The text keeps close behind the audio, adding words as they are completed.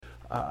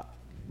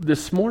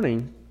This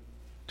morning,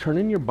 turn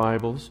in your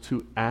Bibles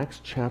to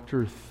Acts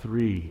chapter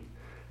 3.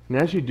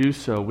 And as you do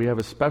so, we have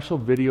a special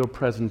video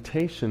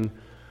presentation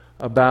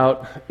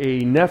about a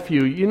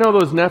nephew. You know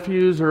those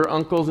nephews or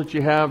uncles that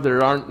you have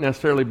that aren't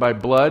necessarily by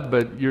blood,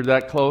 but you're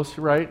that close,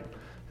 right?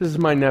 This is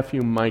my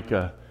nephew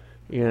Micah,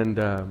 and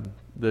the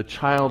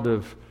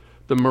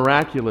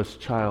miraculous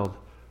child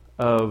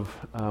of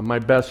my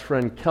best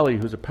friend Kelly,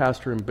 who's a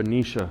pastor in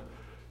Benicia,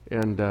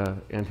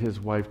 and his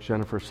wife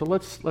Jennifer. So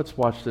let's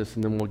watch this,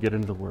 and then we'll get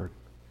into the Word.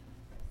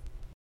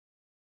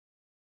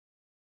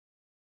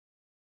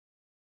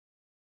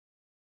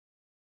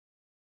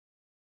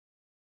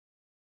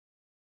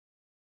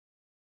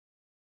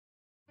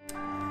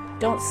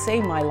 Don't say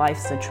my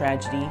life's a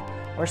tragedy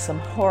or some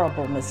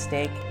horrible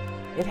mistake.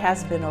 It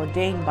has been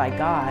ordained by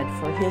God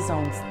for His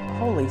own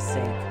holy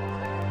sake.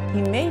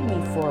 He made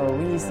me for a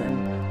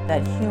reason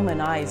that human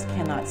eyes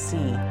cannot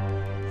see.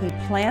 He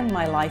planned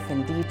my life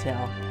in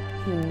detail.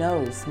 He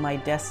knows my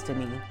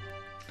destiny.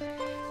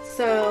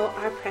 So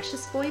our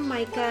precious boy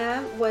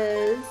Micah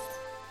was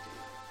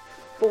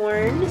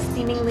born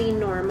seemingly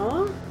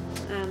normal.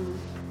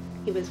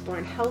 He was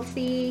born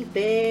healthy,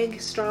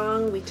 big,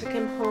 strong. We took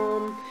him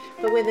home,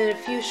 but within a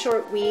few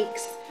short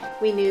weeks,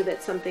 we knew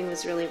that something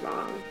was really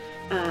wrong.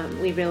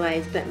 We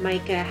realized that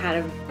Micah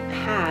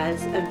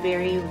has a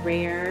very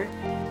rare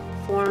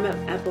form of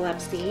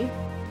epilepsy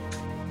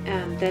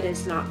that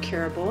is not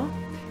curable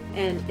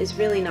and is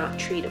really not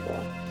treatable.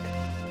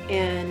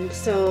 And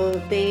so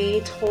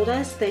they told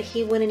us that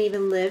he wouldn't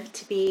even live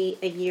to be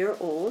a year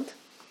old.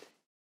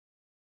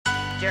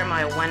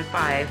 Jeremiah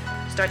 1:5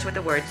 starts with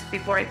the words,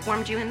 "Before I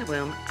formed you in the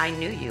womb, I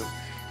knew you.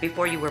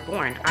 Before you were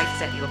born, I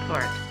set you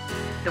apart."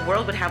 The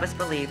world would have us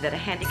believe that a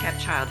handicapped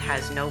child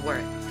has no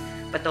worth.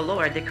 But the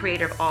Lord, the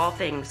creator of all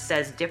things,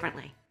 says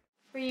differently.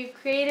 For you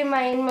created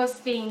my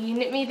inmost being. You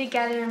knit me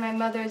together in my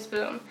mother's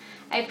womb.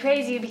 I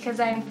praise you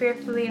because I am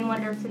fearfully and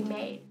wonderfully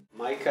made.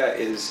 Micah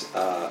is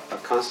a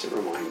constant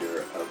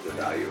reminder of the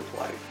value of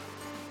life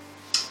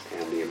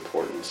and the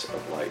importance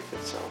of life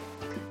itself.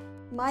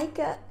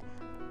 Micah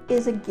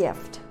is a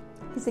gift.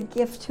 He's a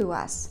gift to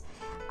us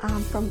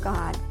from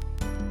God.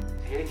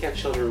 Handicapped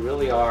children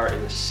really are, in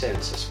a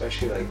sense,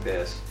 especially like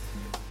this,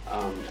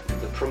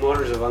 the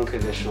promoters of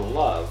unconditional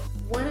love.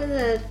 One of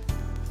the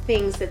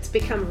things that's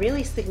become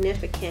really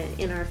significant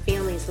in our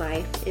family's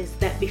life is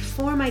that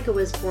before Micah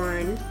was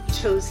born, we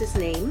chose his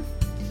name,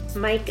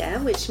 Micah,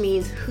 which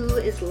means who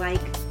is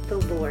like the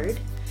Lord.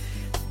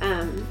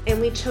 And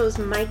we chose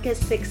Micah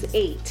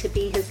 6:8 to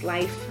be his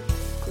life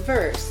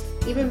verse,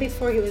 even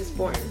before he was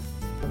born.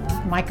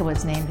 Micah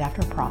was named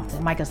after a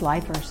prophet. Micah's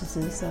life verses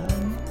is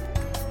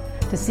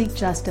to seek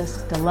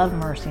justice, to love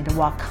mercy, and to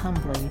walk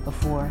humbly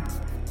before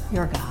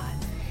your God.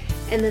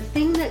 And the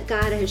thing that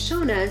God has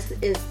shown us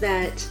is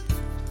that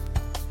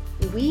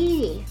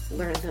we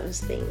learn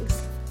those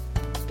things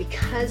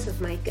because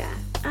of Micah.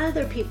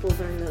 Other people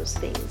learn those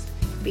things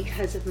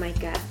because of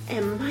Micah.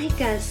 And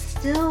Micah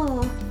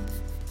still,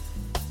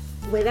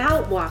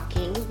 without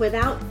walking,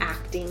 without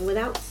acting,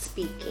 without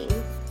speaking,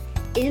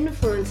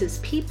 influences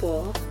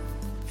people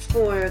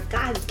for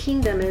God's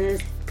kingdom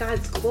and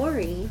God's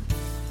glory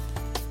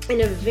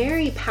in a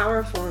very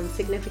powerful and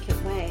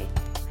significant way.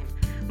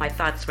 My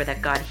thoughts were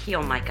that God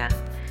heal Micah.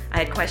 I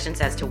had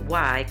questions as to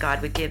why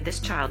God would give this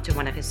child to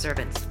one of his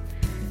servants.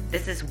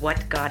 This is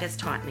what God has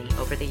taught me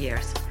over the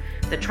years.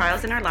 The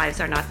trials in our lives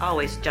are not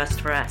always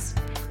just for us.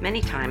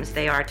 Many times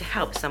they are to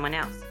help someone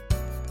else.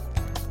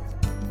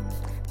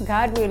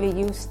 God really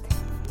used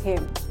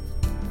him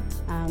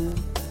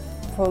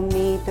for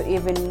me to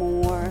even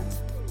more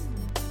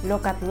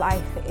look at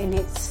life in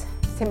its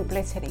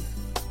simplicity.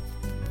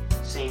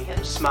 Seeing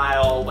him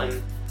smile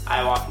when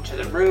I walk into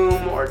the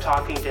room or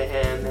talking to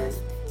him,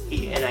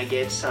 and I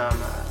get some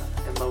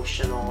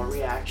emotional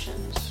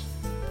reactions.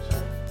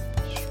 So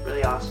it's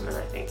really awesome, and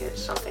I think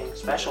it's something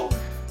special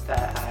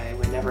that I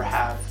would never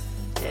have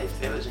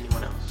if it was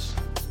anyone else.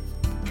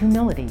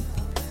 Humility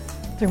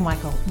through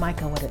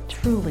Micah, what it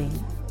truly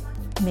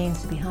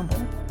means to be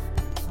humble.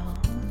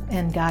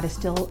 And God is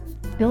still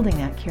building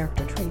that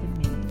character trait in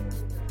me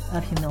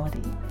of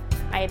humility.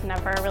 I had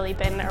never really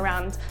been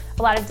around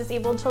a lot of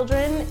disabled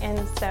children,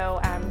 and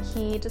so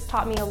he just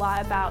taught me a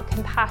lot about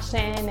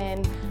compassion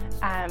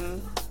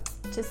and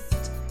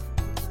just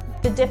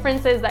the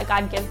differences that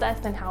God gives us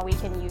and how we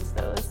can use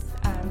those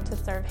to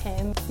serve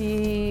Him.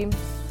 He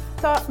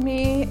taught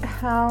me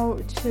how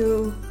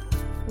to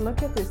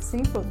look at the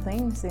simple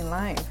things in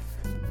life.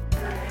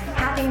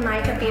 Having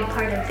Micah be a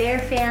part of their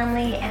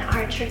family and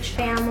our church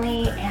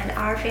family and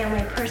our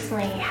family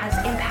personally has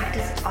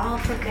impacted us all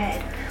for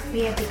good.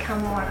 We have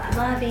become more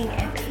loving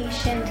and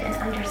patient and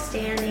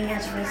understanding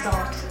as a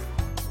result.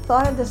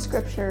 Thought of the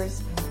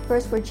scriptures,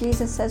 verse where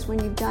Jesus says,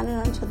 when you've done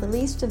it unto the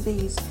least of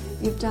these,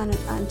 you've done it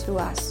unto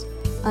us,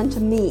 unto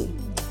me.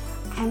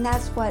 And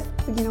that's what,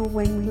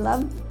 when we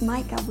love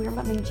Micah, we're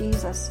loving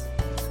Jesus.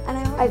 And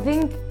I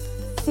think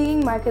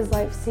seeing Micah's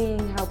life, seeing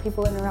how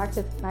people interact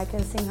with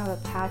Micah, seeing how the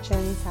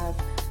Patchens have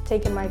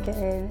taken Micah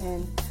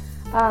in,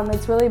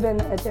 It's really been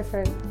a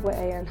different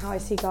way on how I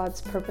see God's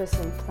purpose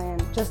and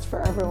plan just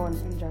for everyone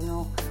in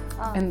general.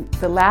 And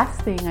the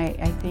last thing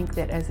I think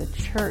that as a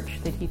church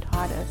that he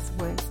taught us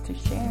was to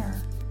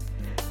share.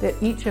 That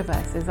each of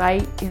us,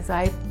 as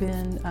I've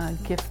been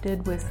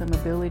gifted with some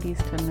abilities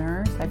to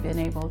nurse, I've been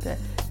able to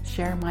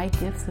share my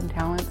gifts and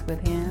talents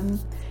with him,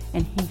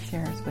 and he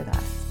shares with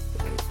us.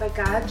 But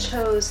God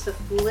chose the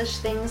foolish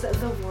things of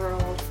the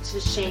world to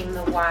shame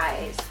the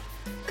wise.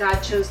 God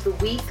chose the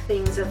weak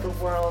things of the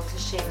world to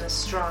shame the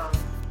strong.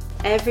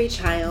 Every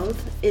child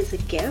is a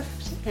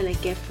gift and a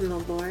gift from the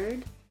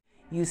Lord.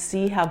 You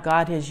see how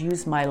God has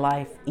used my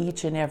life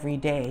each and every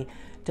day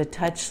to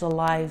touch the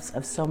lives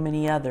of so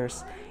many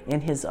others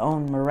in his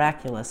own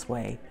miraculous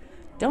way.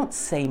 Don't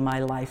say my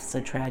life's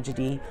a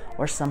tragedy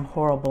or some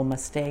horrible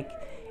mistake.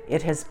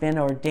 It has been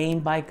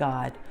ordained by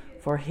God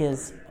for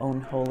his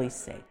own holy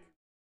sake.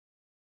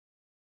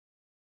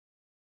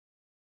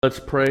 Let's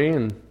pray,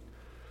 and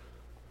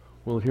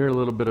we'll hear a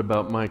little bit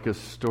about Micah's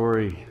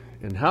story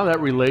and how that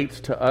relates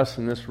to us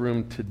in this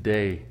room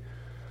today.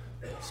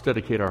 Let's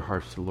dedicate our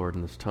hearts to the Lord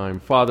in this time.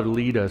 Father,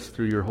 lead us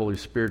through your Holy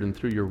Spirit and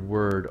through your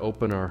word.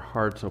 Open our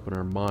hearts, open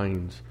our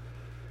minds.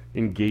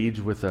 Engage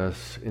with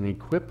us and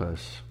equip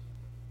us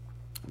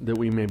that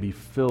we may be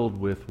filled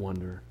with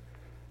wonder.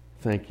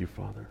 Thank you,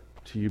 Father.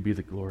 To you be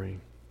the glory.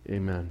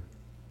 Amen.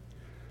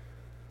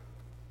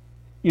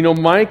 You know,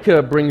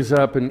 Micah brings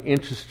up an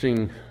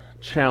interesting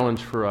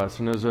challenge for us.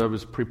 And as I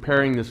was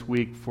preparing this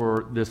week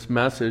for this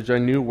message, I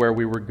knew where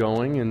we were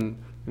going,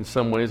 and in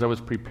some ways I was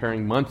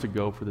preparing months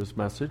ago for this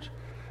message.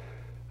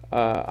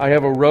 I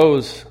have a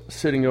rose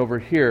sitting over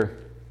here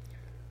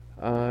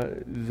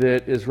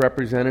that is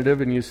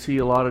representative, and you see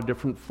a lot of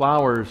different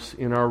flowers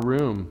in our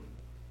room.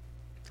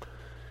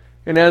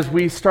 And as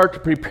we start to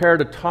prepare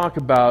to talk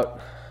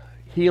about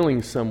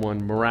healing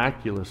someone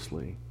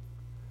miraculously,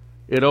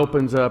 it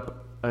opens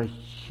up a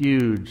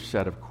huge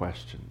set of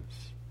questions.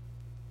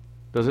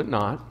 Does it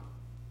not?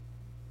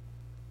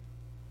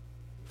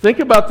 Think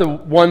about the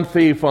one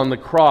thief on the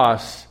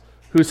cross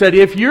who said,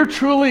 if you're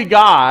truly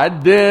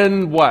God,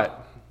 then what?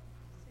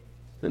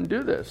 Then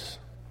do this.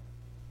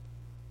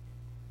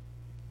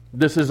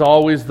 This is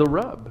always the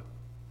rub.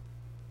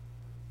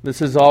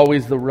 This is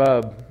always the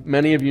rub.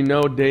 Many of you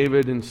know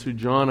David and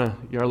Sujana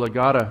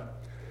Yarlagada.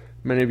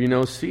 Many of you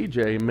know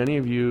CJ. Many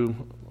of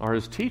you are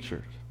his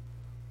teachers.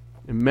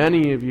 And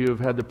many of you have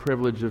had the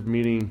privilege of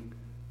meeting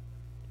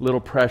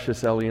little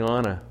precious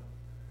Eliana.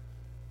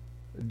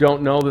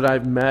 Don't know that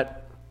I've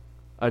met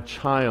a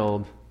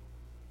child.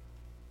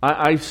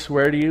 I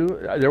swear to you,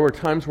 there were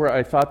times where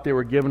I thought they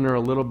were giving her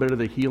a little bit of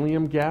the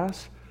helium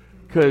gas,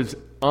 because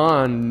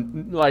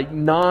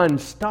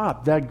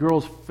non-stop, that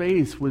girl's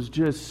face was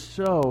just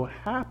so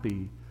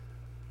happy.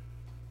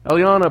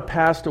 Eliana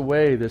passed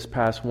away this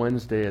past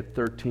Wednesday at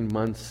 13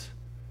 months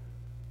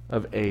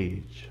of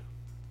age.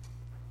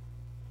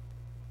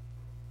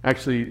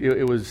 Actually,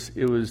 it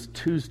was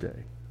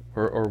Tuesday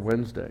or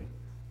Wednesday.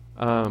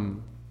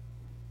 And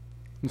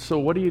so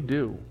what do you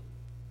do?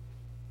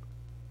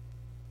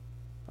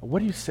 What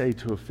do you say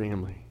to a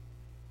family?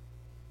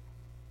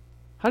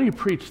 How do you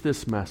preach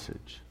this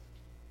message?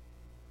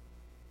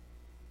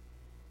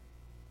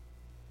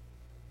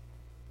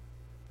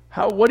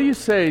 What do you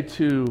say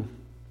to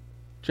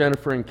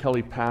Jennifer and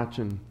Kelly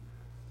Patchen,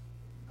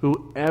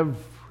 who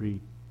every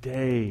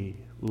day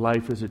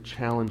life is a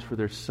challenge for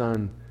their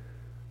son?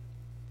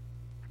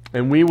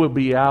 And we will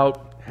be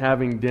out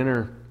having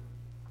dinner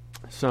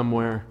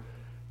somewhere,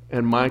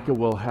 and Micah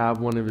will have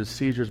one of his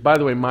seizures. By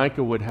the way,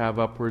 Micah would have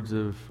upwards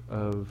of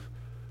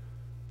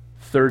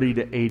 30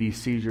 to 80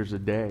 seizures a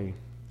day.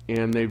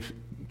 And they've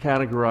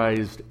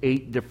categorized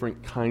 8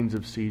 different kinds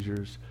of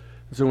seizures.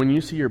 So when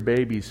you see your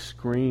baby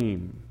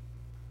scream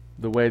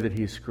the way that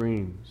he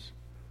screams,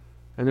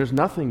 and there's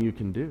nothing you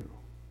can do.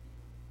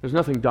 There's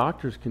nothing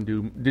doctors can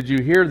do. Did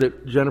you hear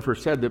that Jennifer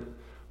said that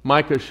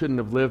Micah shouldn't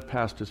have lived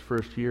past his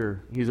first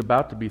year? He's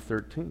about to be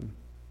 13.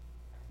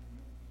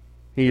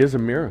 He is a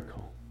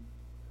miracle.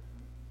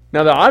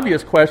 Now, the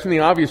obvious question, the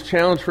obvious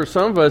challenge for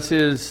some of us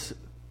is,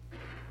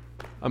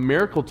 a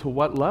miracle to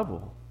what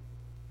level?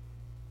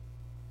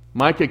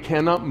 Micah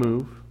cannot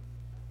move.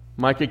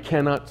 Micah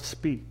cannot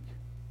speak.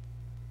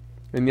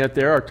 And yet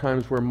there are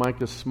times where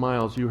Micah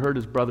smiles. You heard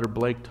his brother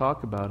Blake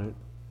talk about it.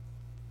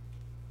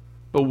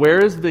 But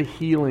where is the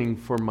healing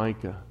for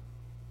Micah?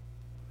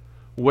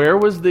 Where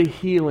was the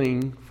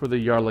healing for the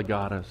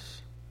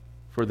Yarlagadas,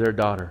 for their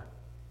daughter?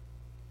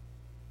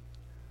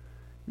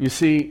 You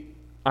see,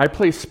 I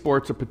play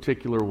sports a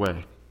particular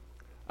way.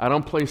 I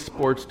don't play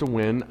sports to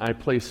win. I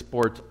play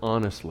sports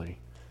honestly.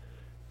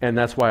 And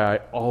that's why I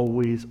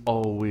always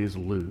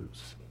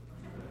lose.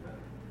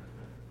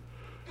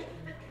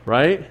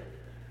 Right?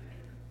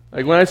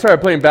 Like when I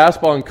started playing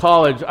basketball in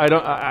college,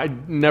 I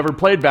never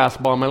played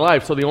basketball in my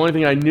life. So the only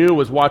thing I knew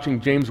was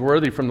watching James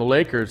Worthy from the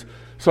Lakers.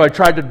 So I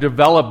tried to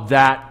develop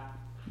that.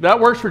 That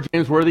works for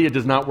James Worthy. It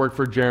does not work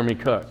for Jeremy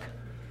Cook.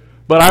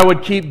 But I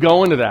would keep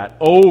going to that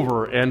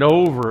over and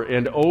over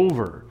and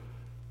over,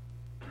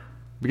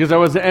 because I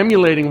was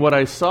emulating what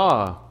I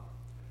saw.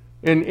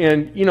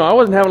 And you know, I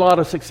wasn't having a lot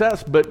of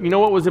success, but you know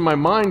what was in my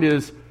mind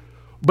is,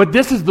 but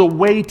this is the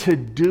way to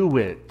do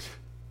it.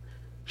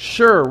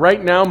 Sure,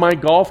 right now my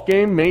golf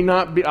game may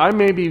not be, I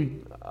may be,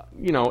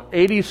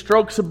 80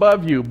 strokes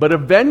above you, but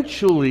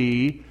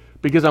eventually,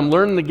 because I'm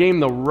learning the game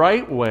the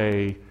right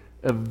way,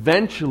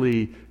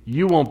 eventually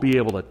you won't be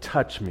able to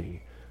touch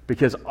me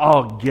because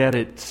I'll get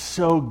it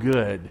so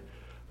good.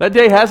 That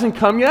day hasn't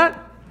come yet?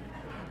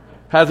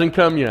 Hasn't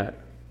come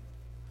yet.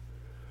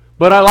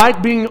 But I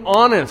like being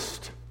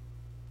honest.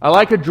 I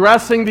like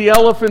addressing the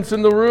elephants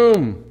in the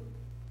room.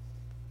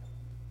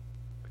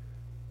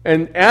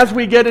 And as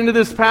we get into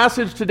this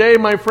passage today,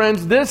 my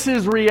friends, this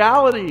is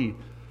reality.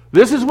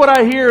 This is what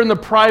I hear in the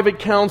private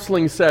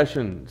counseling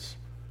sessions.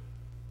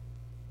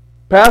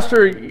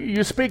 Pastor,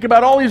 you speak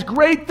about all these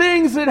great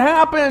things that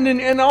happened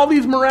and all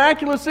these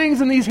miraculous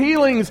things and these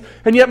healings,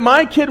 and yet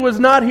my kid was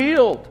not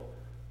healed.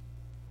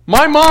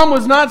 My mom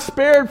was not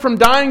spared from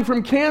dying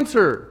from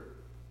cancer.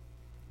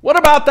 What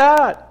about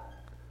that?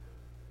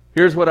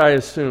 Here's what I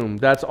assume.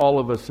 That's all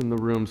of us in the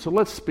room. So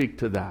let's speak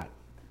to that.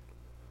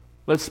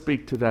 Let's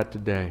speak to that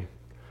today.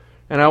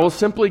 And I will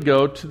simply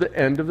go to the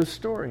end of the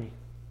story.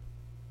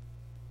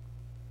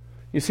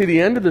 You see,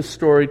 the end of the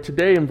story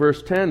today in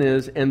verse 10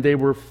 is, and they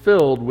were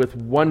filled with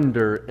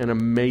wonder and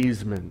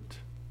amazement.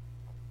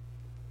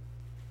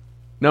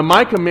 Now,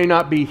 Micah may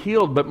not be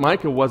healed, but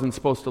Micah wasn't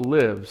supposed to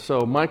live,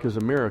 so Micah's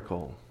a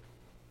miracle.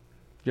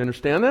 Do you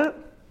understand that?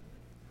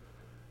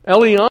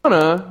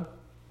 Eliana,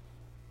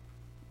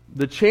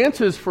 the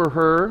chances for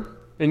her,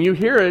 and you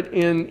hear it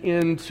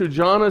in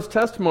Sujana's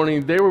testimony,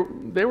 they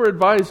were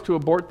advised to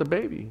abort the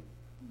baby.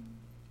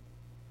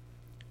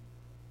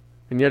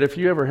 And yet, if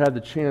you ever had the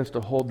chance to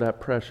hold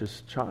that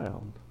precious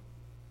child,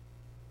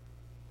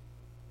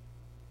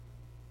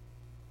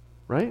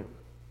 right?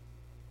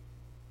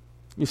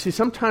 You see,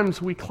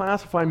 sometimes we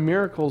classify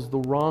miracles the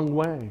wrong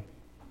way.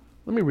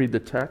 Let me read the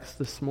text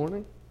this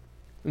morning,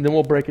 and then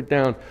we'll break it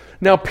down.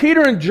 Now,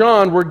 Peter and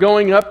John were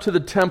going up to the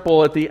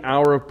temple at the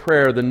hour of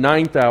prayer, the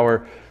 9th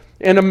hour,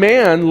 and a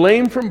man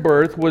lame from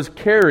birth was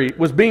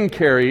being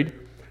carried,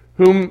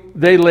 whom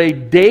they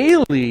laid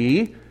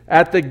daily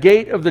at the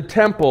gate of the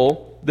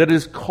temple that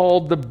is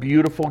called the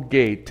Beautiful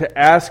Gate, to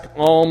ask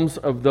alms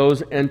of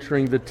those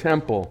entering the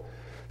temple.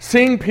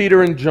 Seeing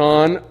Peter and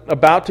John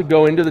about to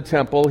go into the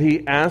temple,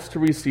 he asked to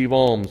receive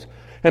alms.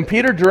 And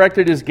Peter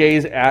directed his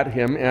gaze at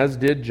him, as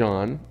did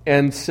John,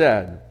 and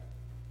said,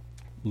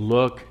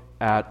 "Look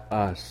at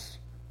us."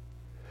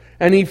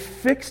 And he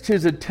fixed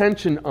his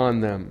attention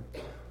on them,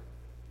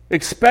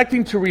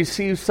 expecting to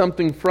receive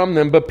something from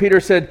them. But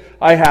Peter said,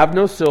 "I have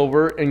no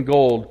silver and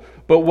gold,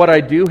 but what I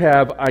do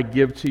have I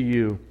give to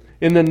you.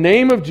 In the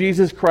name of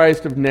Jesus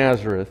Christ of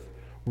Nazareth,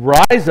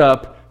 rise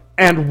up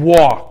and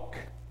walk."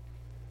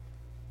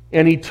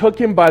 And he took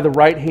him by the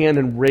right hand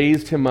and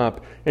raised him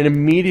up. And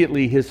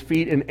immediately his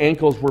feet and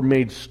ankles were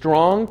made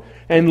strong.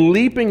 And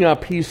leaping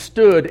up, he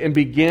stood and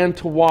began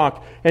to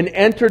walk and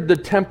entered the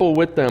temple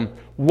with them,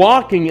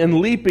 walking and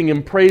leaping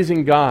and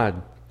praising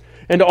God.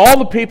 And all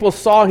the people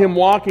saw him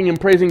walking and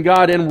praising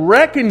God and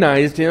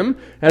recognized him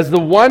as the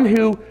one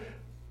who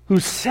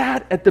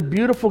sat at the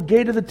beautiful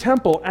gate of the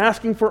temple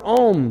asking for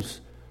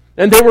alms.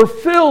 And they were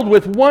filled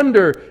with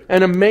wonder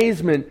and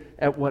amazement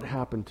at what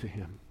happened to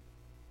him.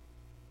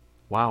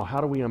 Wow, how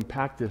do we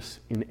unpack this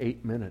in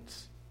 8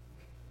 minutes?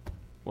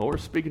 Well, we're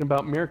speaking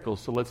about miracles,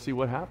 so let's see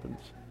what happens.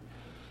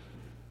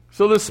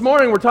 So this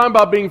morning we're talking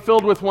about being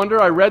filled with wonder.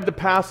 I read the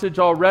passage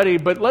already,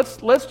 but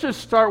let's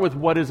just start with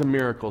what is a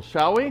miracle,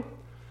 shall we?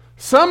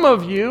 Some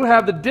of you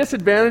have the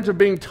disadvantage of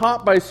being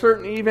taught by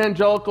certain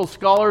evangelical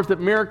scholars that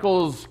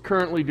miracles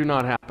currently do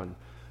not happen.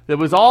 It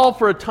was all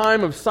for a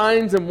time of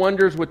signs and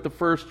wonders with the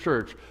first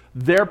church.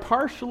 They're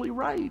partially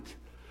right.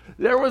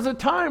 There was a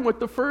time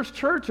with the first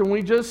church, and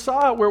we just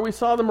saw it, where we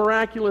saw the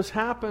miraculous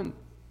happen.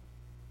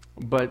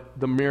 But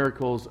the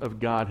miracles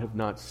of God have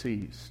not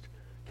ceased.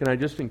 Can I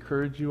just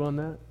encourage you on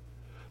that?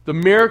 The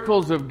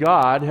miracles of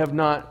God have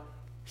not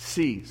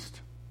ceased.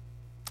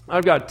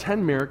 I've got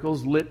 10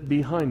 miracles lit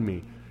behind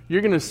me.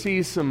 You're going to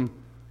see some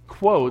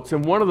quotes,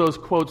 and one of those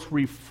quotes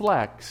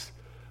reflects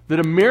that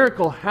a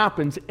miracle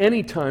happens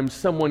anytime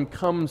someone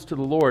comes to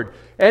the Lord,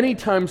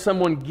 anytime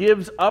someone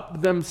gives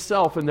up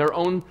themselves and their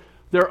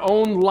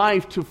own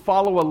life to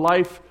follow a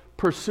life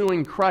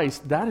pursuing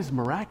Christ. That is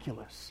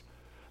miraculous.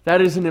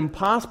 That is an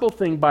impossible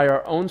thing by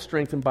our own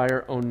strength and by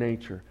our own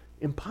nature.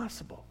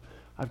 Impossible.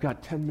 I've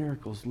got 10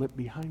 miracles lit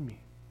behind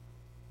me.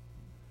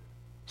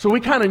 So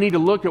we kind of need to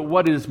look at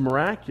what is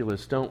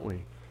miraculous, don't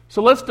we?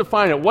 So let's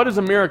define it. What is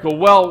a miracle?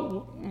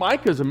 Well,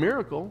 Micah is a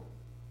miracle.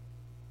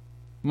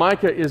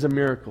 Micah is a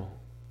miracle.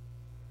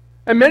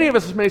 And many of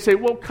us may say,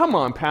 well, come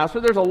on,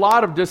 Pastor, there's a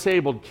lot of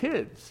disabled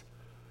kids.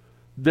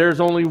 There's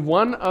only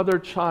one other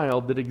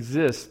child that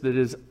exists that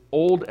is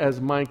old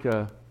as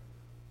Micah,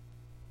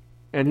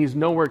 and he's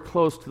nowhere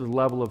close to the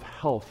level of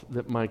health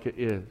that Micah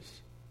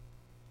is.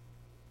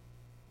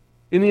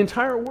 In the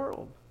entire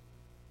world,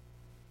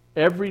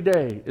 every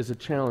day is a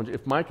challenge.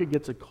 If Micah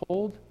gets a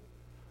cold,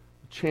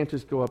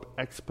 chances go up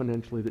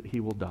exponentially that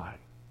he will die.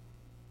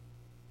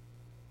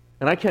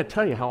 And I can't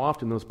tell you how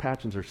often those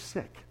Patchens are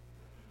sick.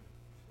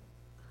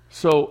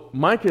 So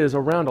Micah is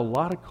around a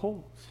lot of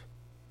colds.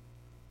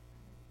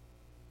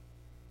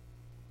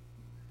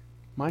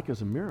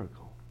 Micah's a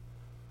miracle.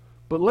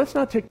 But let's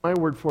not take my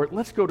word for it.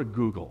 Let's go to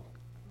Google.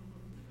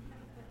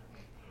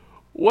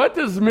 What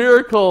does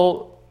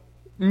miracle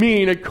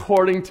mean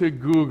according to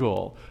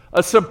Google?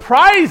 A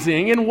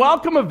surprising and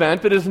welcome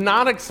event that is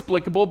not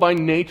explicable by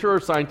nature or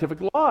scientific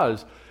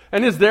laws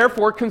and is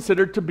therefore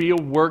considered to be a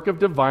work of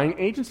divine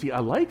agency. I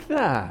like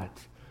that.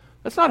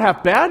 That's not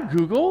half bad,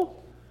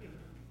 Google.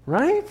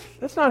 Right?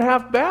 That's not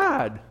half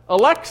bad.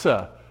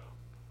 Alexa,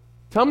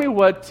 tell me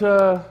what...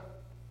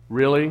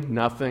 Really?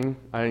 Nothing?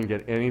 I didn't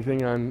get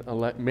anything on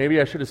Alexa.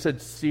 Maybe I should have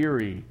said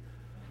Siri.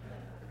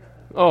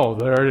 Oh,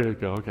 there you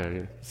go.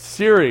 Okay.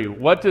 Siri,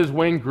 what does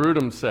Wayne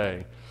Grudem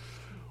say?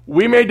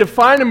 We may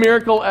define a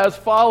miracle as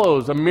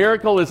follows. A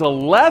miracle is a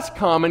less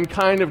common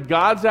kind of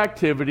God's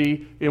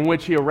activity in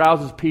which he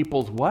arouses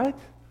people's what?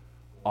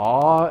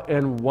 Awe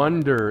and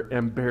wonder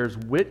and bears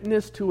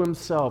witness to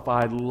himself.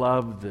 I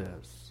love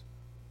this.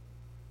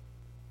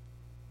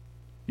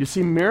 You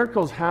see,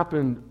 miracles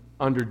happened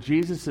under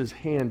Jesus'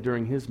 hand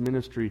during his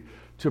ministry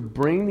to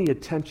bring the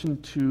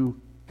attention to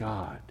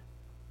God.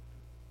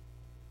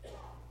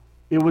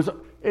 It was,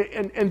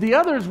 and the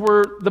others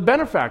were the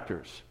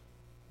benefactors.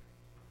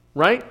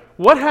 Right?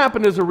 What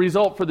happened as a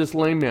result for this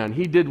lame man?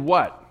 He did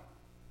what?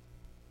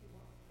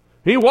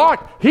 He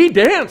walked. He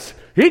danced.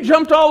 He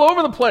jumped all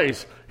over the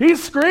place.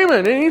 He's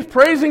screaming and he's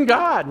praising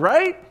God,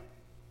 right?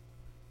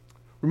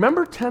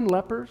 Remember 10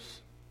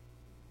 lepers?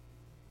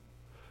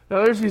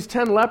 Now there's these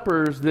 10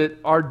 lepers that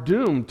are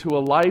doomed to a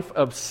life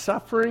of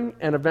suffering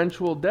and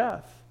eventual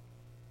death.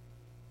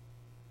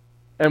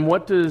 And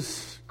what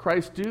does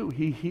Christ do?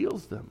 He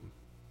heals them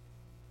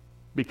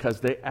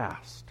because they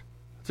asked.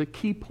 It's a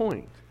key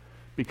point.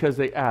 Because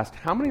they asked.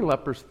 How many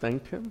lepers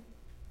thanked him?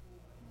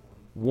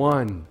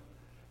 1.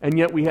 And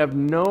yet we have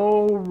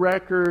no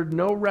record,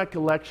 no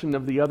recollection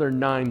of the other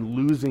 9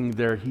 losing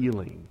their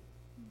healing.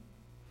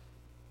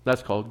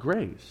 That's called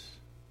grace.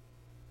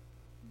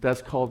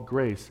 That's called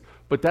grace.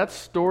 But that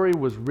story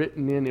was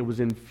written in, it was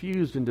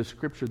infused into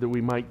Scripture that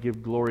we might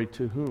give glory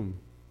to whom?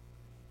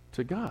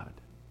 To God.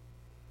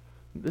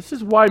 This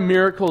is why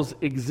miracles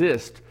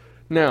exist.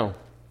 Now,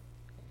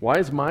 why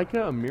is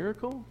Micah a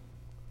miracle?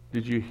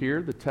 Did you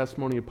hear the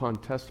testimony upon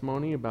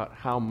testimony about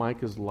how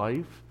Micah's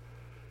life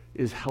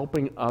is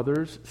helping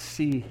others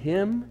see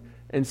him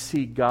and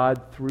see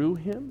God through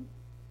him?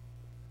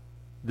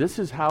 This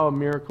is how a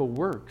miracle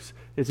works.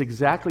 It's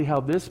exactly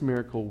how this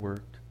miracle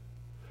worked.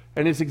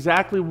 And it's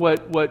exactly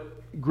what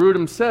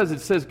Grudem says.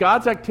 It says,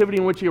 God's activity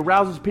in which he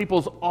arouses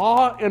people's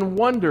awe and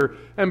wonder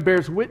and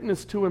bears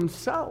witness to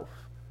himself.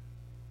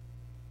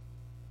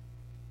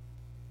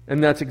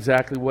 And that's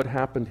exactly what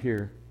happened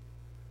here.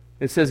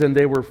 It says, and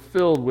they were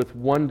filled with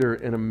wonder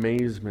and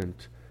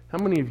amazement. How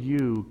many of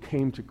you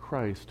came to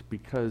Christ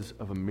because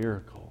of a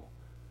miracle?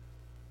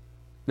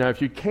 Now,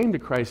 if you came to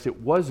Christ,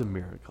 it was a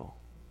miracle.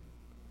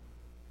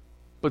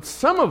 But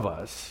some of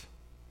us,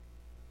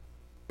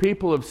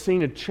 people have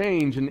seen a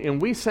change,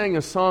 and we sang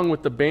a song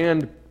with the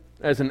band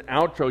as an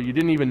outro. You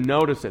didn't even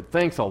notice it.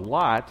 Thanks a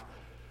lot.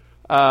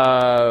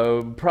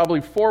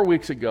 Probably 4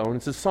 weeks ago, and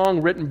it's a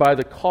song written by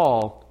The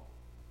Call,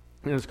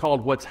 and it's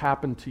called What's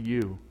Happened to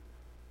You.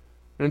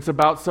 And it's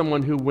about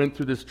someone who went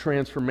through this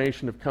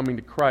transformation of coming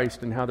to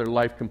Christ and how their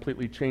life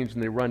completely changed,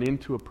 and they run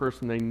into a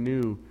person they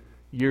knew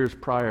years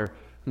prior,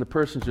 and the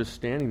person's just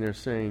standing there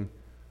saying,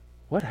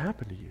 what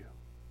happened to you?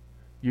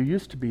 You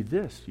used to be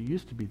this. You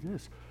used to be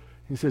this.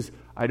 He says,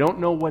 I don't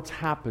know what's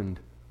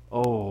happened.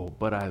 Oh,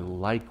 but I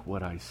like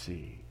what I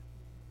see.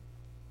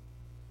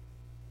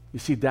 You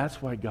see, that's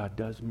why God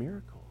does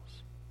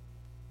miracles.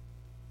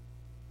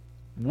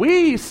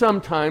 We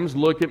sometimes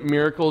look at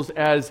miracles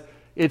as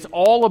it's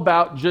all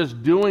about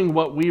just doing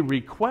what we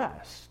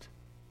request.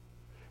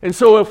 And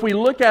so if we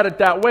look at it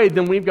that way,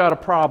 then we've got a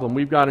problem.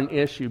 We've got an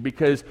issue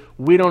because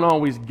we don't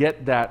always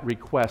get that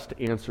request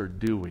answered,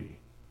 do we?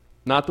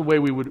 Not the way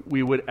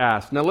we would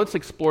ask. Now let's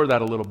explore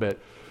that a little bit.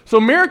 So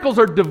miracles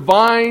are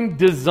divine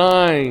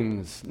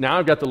designs. Now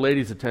I've got the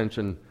ladies'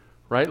 attention.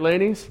 Right,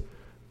 ladies?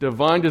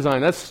 Divine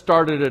design. That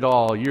started it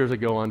all years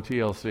ago on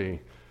TLC.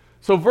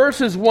 So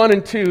verses 1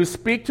 and 2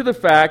 speak to the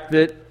fact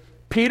that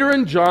Peter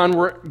and John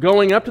were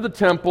going up to the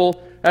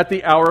temple at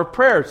the hour of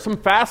prayer. Some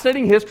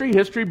fascinating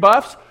history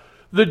buffs.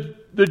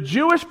 The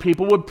Jewish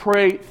people would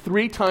pray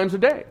 3 times a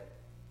day.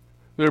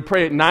 They would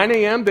pray at 9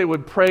 a.m., they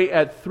would pray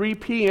at 3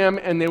 p.m.,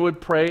 and they would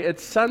pray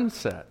at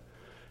sunset.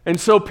 And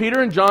so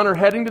Peter and John are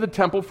heading to the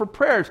temple for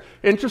prayers.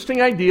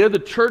 Interesting idea. The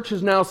church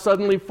has now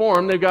suddenly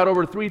formed. They've got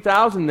over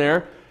 3,000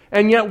 there.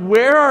 And yet,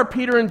 where are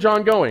Peter and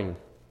John going?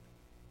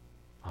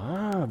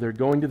 They're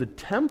going to the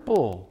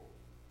temple.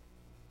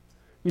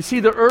 You see,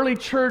 the early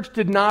church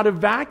did not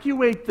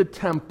evacuate the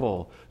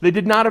temple. They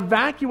did not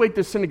evacuate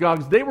the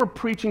synagogues. They were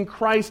preaching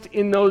Christ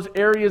in those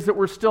areas that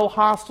were still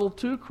hostile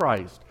to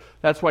Christ.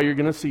 That's why you're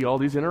going to see all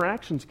these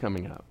interactions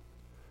coming up.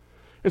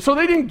 And so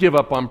they didn't give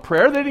up on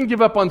prayer. They didn't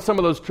give up on some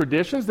of those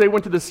traditions. They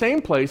went to the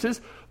same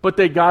places, but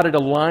they got it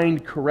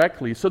aligned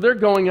correctly. So they're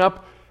going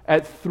up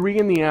at 3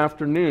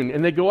 p.m,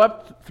 and they go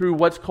up through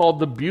what's called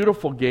the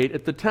Beautiful Gate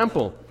at the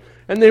temple.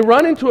 And they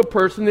run into a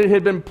person that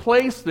had been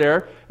placed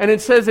there, and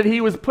it says that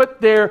he was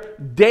put there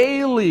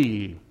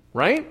daily,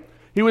 right?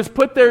 He was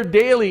put there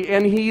daily,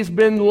 and he's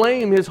been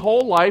lame his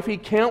whole life. He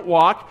can't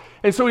walk.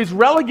 And so he's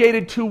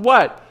relegated to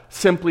what?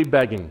 Simply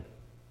begging.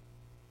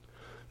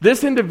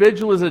 This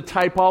individual is a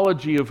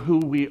typology of who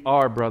we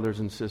are, brothers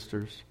and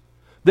sisters.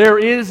 There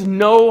is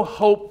no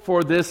hope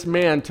for this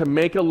man to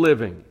make a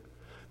living.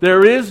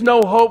 There is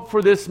no hope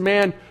for this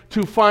man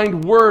to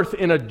find worth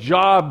in a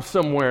job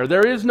somewhere.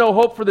 There is no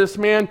hope for this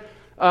man,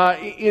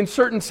 in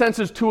certain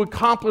senses, to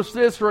accomplish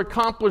this or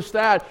accomplish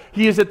that.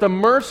 He is at the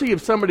mercy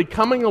of somebody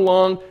coming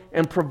along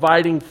and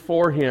providing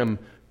for him.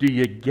 Do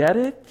you get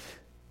it?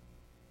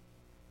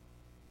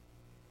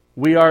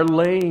 We are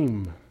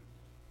lame.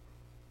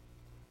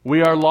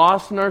 We are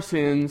lost in our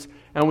sins,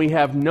 and we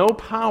have no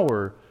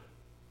power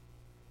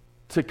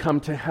to come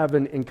to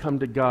heaven and come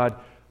to God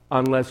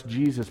unless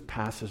Jesus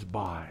passes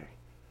by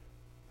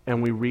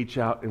and we reach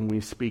out and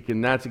we speak.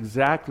 And that's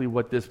exactly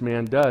what this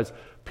man does.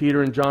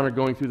 Peter and John are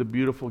going through the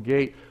Beautiful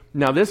Gate.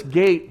 Now, this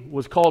gate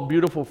was called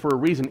Beautiful for a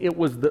reason. It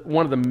was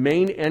one of the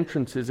main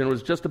entrances, and it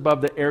was just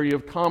above the area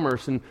of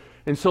commerce. And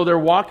so they're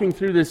walking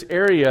through this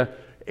area,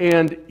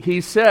 and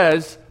he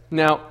says,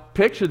 now,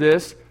 picture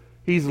this.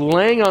 He's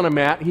laying on a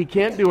mat. He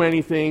can't do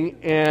anything,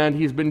 and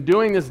he's been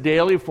doing this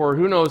daily for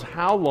who knows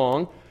how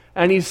long,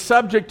 and he's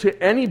subject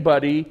to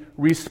anybody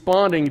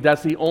responding.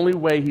 That's the only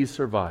way he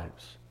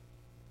survives.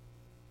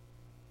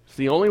 It's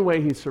the only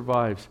way he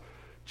survives.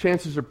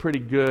 Chances are pretty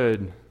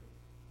good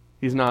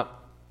he's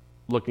not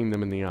looking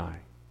them in the eye.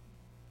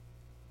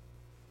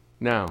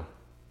 Now,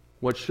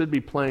 what should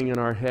be playing in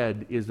our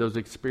head is those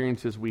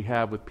experiences we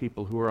have with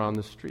people who are on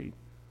the street,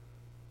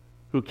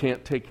 who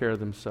can't take care of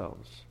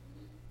themselves,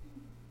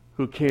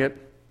 who can't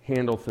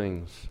handle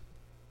things,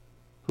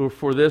 who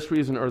for this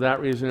reason or that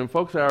reason. And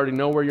folks, I already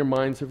know where your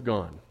minds have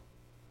gone,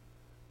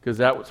 because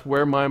that's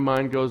where my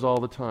mind goes all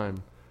the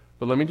time.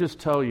 But let me just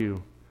tell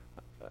you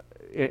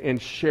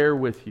and share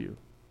with you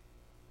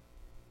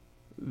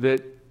that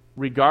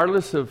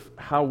regardless of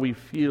how we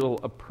feel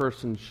a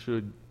person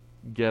should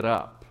get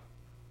up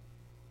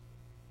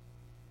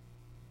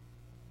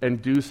and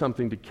do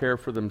something to care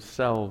for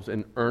themselves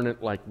and earn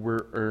it like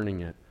we're earning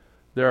it,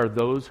 there are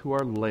those who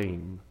are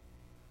lame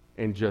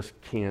and just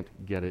can't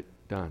get it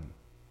done.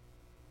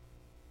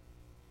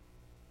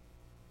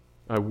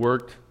 I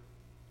worked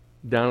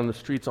down on the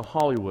streets of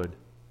Hollywood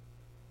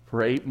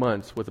for 8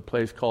 months with a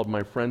place called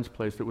My Friend's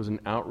Place that was an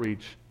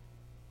outreach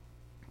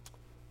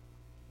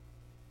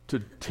to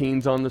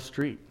teens on the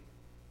street.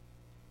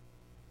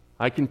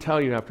 I can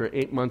tell you, after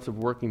 8 months of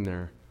working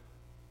there,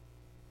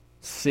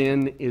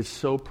 sin is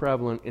so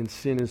prevalent and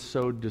sin is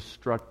so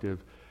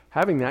destructive.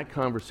 Having that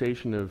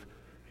conversation of,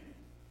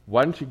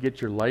 why don't you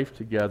get your life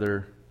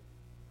together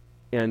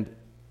and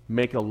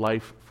make a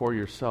life for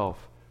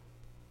yourself,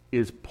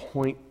 is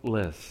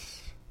pointless.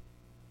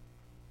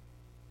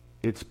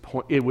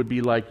 It would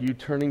be like you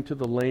turning to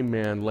the lame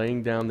man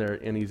laying down there,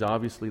 and he's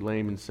obviously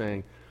lame, and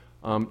saying,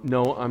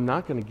 no, I'm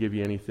not going to give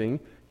you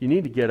anything. You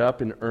need to get up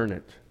and earn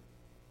it.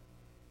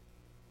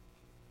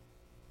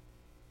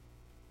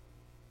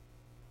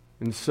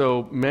 And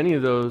so many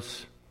of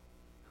those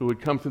who would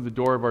come through the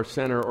door of our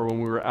center, or when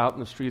we were out in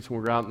the streets, when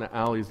we were out in the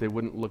alleys, they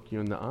wouldn't look you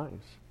in the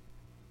eyes.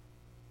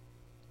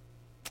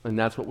 And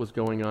that's what was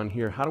going on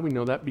here. How do we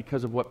know that?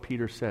 Because of what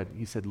Peter said.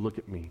 He said, look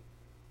at me.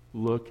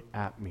 Look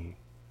at me.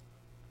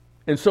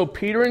 And so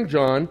Peter and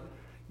John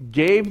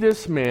gave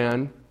this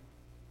man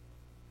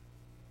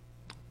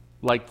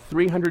like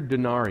 300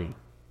 denarii.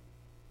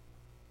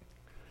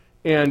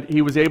 And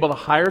he was able to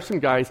hire some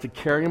guys to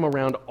carry him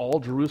around all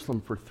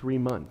Jerusalem for 3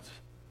 months.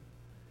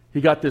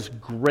 He got this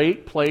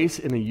great place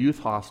in a youth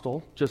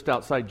hostel just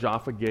outside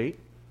Jaffa Gate.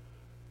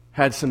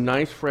 Had some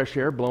nice fresh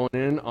air blowing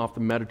in off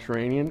the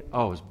Mediterranean.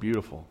 Oh, it was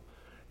beautiful.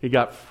 He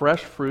got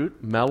fresh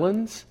fruit,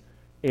 melons,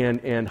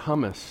 and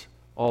hummus.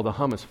 All the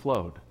hummus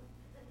flowed.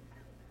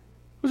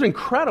 It was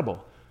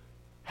incredible.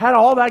 Had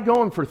all that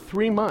going for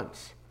 3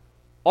 months.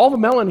 All the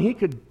melon he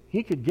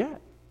could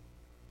get.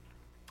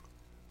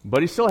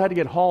 But he still had to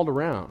get hauled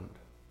around.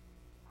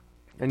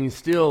 And he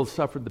still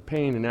suffered the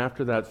pain, and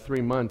after that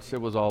 3 months, it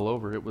was all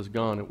over. It was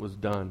gone. It was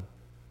done.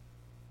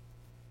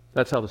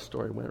 That's how the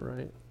story went,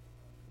 right?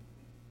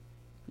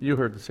 You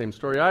heard the same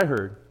story I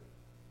heard.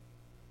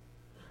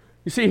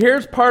 You see,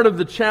 here's part of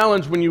the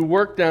challenge when you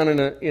work down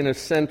in a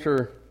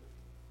center.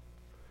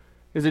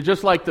 Is it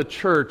just like the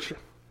church?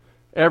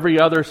 Every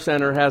other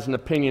center has an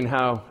opinion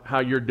how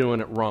you're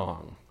doing it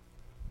wrong.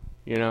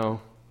 You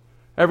know?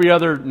 Every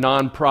other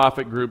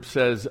nonprofit group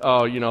says,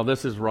 oh,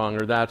 this is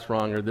wrong, or that's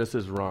wrong, or this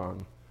is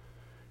wrong.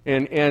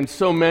 And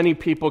so many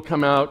people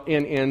come out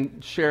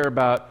and share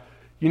about,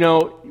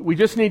 we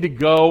just need to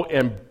go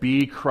and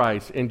be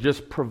Christ and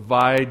just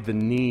provide the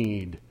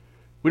need.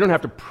 We don't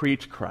have to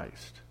preach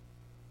Christ.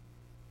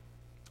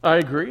 I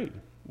agree.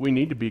 We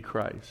need to be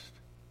Christ.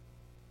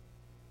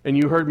 And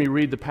you heard me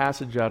read the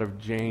passage out of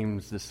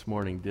James this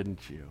morning,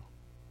 didn't you?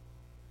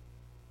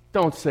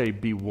 Don't say,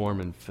 be warm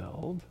and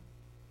filled.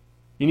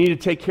 You need to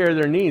take care of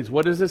their needs.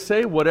 What does it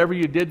say? Whatever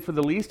you did for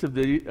the least of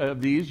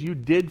these, you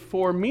did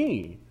for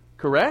me.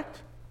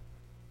 Correct?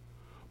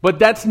 But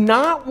that's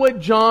not what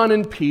John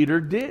and Peter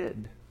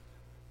did.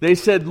 They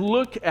said,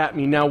 look at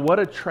me. Now, what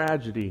a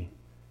tragedy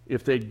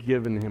if they'd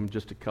given him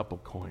just a couple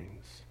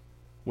coins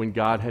when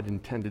God had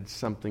intended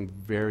something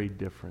very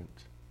different.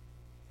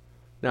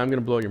 Now, I'm going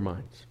to blow your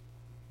minds.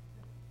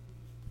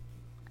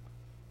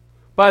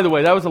 By the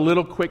way, that was a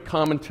little quick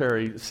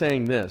commentary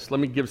saying this. Let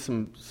me give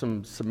some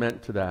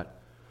cement to that.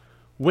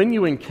 When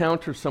you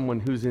encounter someone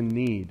who's in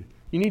need,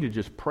 you need to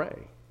just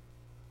pray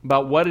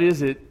about what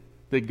is it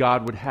that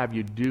God would have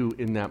you do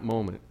in that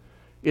moment.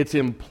 It's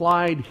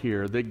implied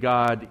here that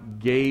God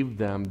gave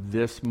them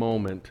this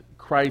moment.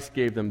 Christ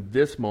gave them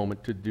this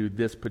moment to do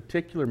this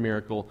particular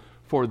miracle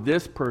for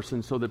this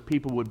person so that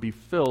people would be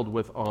filled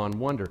with awe and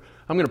wonder.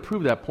 I'm going to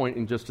prove that point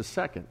in just a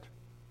second.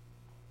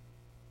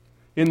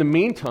 In the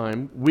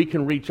meantime, we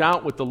can reach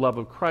out with the love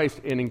of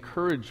Christ and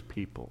encourage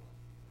people.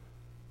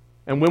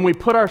 And when we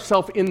put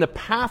ourselves in the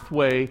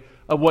pathway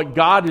of what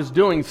God is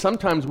doing,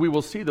 sometimes we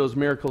will see those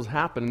miracles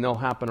happen, and they'll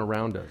happen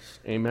around us.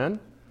 Amen?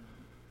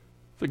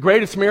 The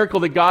greatest miracle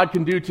that God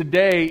can do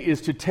today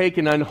is to take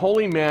an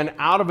unholy man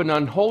out of an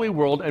unholy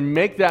world and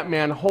make that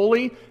man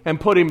holy and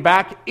put him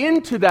back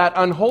into that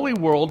unholy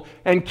world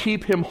and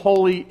keep him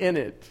holy in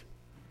it.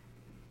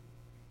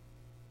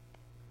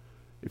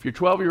 If your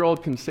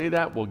 12-year-old can say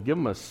that, we'll give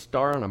him a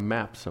star on a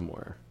map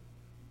somewhere.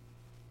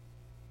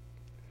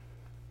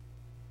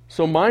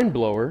 So, mind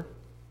blower,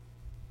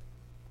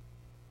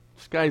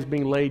 this guy's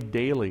being laid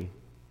daily.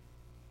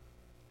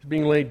 He's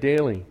being laid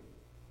daily.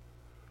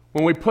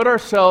 When we put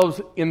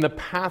ourselves in the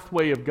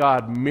pathway of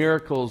God,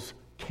 miracles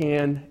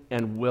can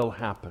and will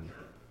happen.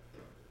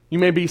 You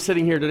may be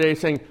sitting here today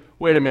saying,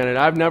 wait a minute,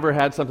 I've never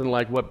had something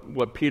like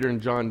what Peter and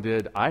John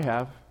did. I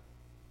have.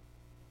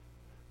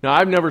 Now,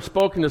 I've never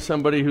spoken to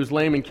somebody who's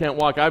lame and can't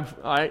walk.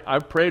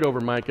 I've prayed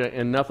over Micah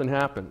and nothing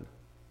happened.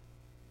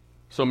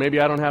 So maybe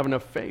I don't have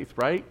enough faith,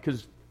 right?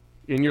 Because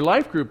in your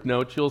life group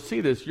notes, you'll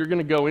see this. You're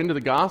going to go into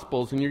the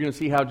Gospels and you're going to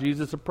see how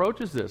Jesus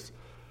approaches this.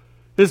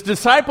 His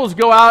disciples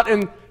go out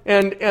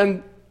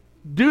and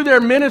do their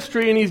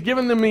ministry, and he's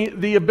given them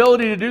the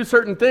ability to do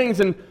certain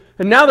things, and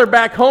now they're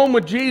back home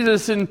with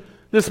Jesus, and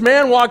this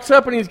man walks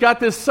up and he's got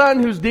this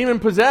son who's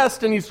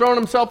demon-possessed, and he's thrown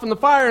himself in the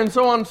fire, and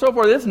so on and so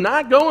forth. It's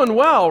not going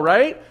well,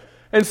 right?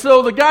 And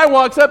so the guy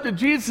walks up to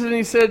Jesus and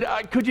he said,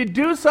 could you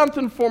do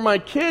something for my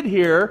kid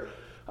here?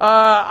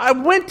 I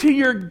went to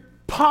your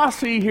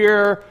posse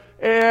here,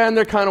 and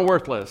they're kind of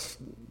worthless.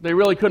 They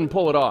really couldn't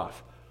pull it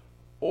off.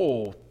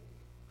 Oh,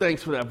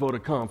 thanks for that vote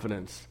of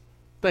confidence.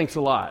 Thanks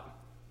a lot.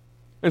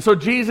 And so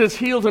Jesus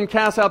heals him,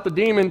 casts out the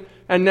demon,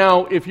 and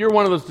now if you're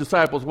one of those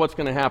disciples, what's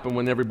going to happen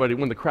when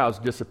the crowds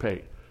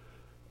dissipate?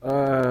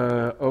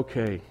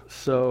 Okay,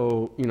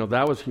 so,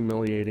 that was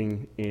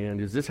humiliating,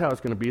 and is this how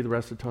it's going to be the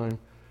rest of the time?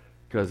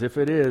 Because if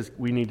it is,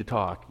 we need to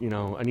talk.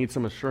 I need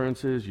some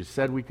assurances. You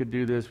said we could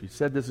do this. We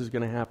said this is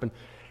going to happen.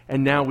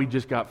 And now we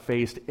just got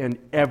faced, and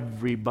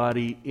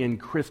everybody in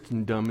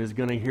Christendom is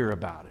going to hear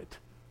about it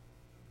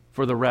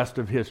for the rest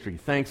of history.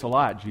 Thanks a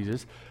lot,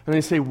 Jesus. And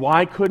they say,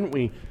 why couldn't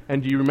we?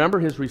 And do you remember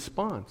his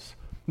response?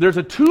 There's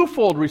a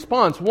twofold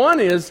response. One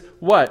is,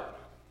 what?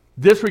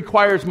 This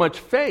requires much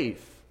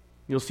faith.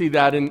 You'll see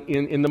that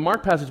in the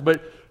Mark passage.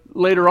 But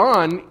later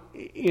on,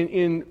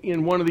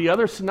 in one of the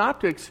other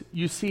synoptics,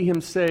 you see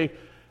him say,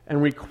 and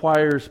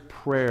requires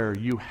prayer.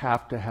 You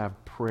have to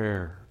have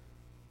prayer.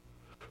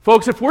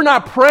 Folks, if we're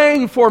not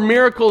praying for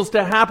miracles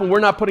to happen, we're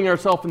not putting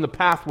ourselves in the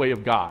pathway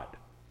of God.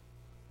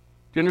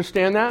 Do you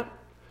understand that?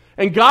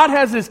 And God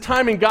has his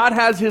timing, God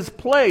has his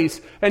place.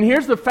 And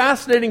here's the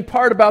fascinating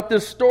part about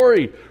this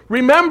story.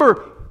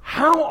 Remember,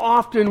 how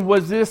often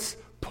was this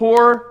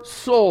poor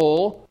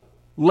soul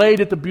laid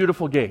at the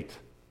beautiful gate?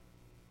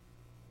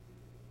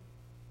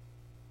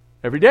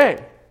 Every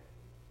day.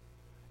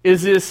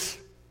 Is this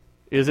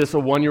a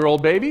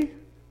 1-year-old baby?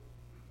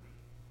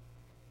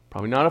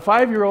 Probably not a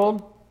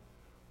 5-year-old.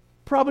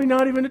 Probably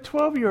not even a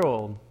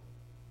 12-year-old.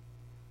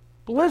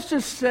 But let's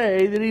just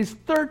say that he's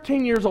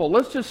 13 years old.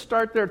 Let's just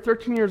start there,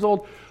 13 years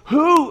old.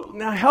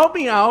 Now help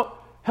me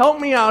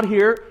out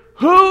here.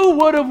 Who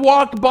would have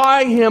walked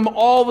by him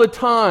all the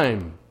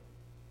time?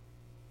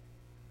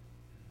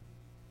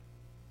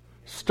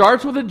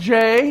 Starts with a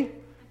J,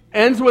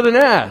 ends with an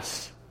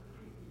S.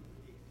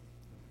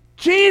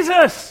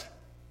 Jesus!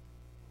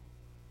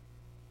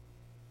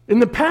 In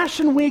the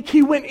Passion Week,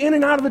 he went in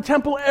and out of the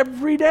temple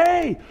every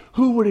day.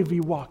 Who would have he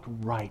walked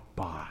right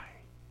by?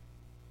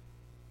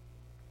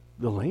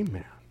 The lame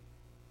man.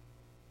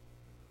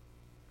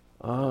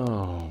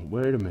 Oh,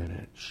 wait a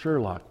minute.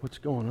 Sherlock, what's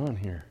going on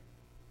here?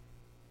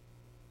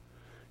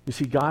 You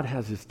see, God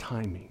has his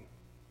timing.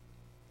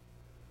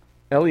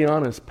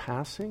 Eliana's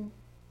passing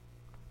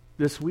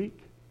this week.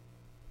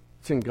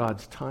 It's in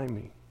God's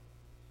timing.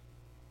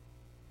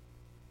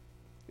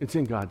 It's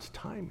in God's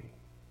timing.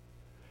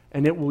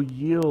 And it will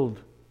yield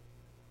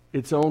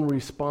its own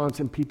response,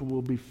 and people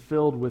will be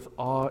filled with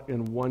awe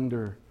and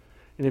wonder.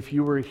 And if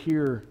you were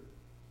here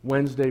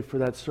Wednesday for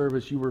that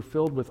service, you were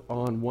filled with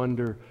awe and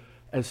wonder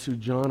as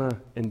Sujana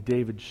and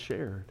David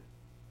shared,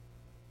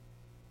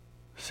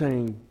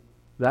 saying,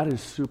 that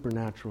is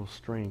supernatural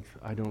strength.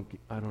 I don't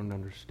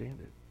understand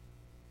it.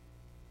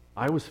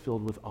 I was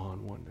filled with awe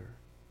and wonder.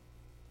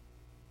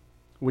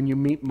 When you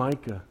meet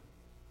Micah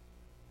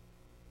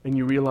and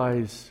you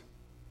realize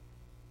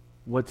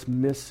what's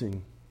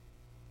missing,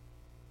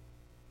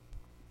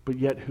 but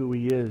yet who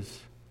he is,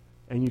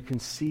 and you can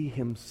see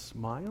him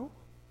smile.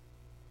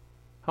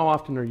 How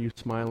often are you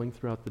smiling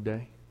throughout the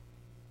day?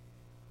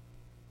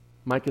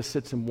 Micah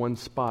sits in one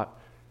spot.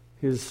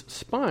 His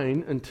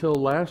spine, until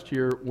last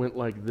year, went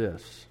like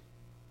this,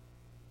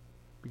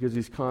 because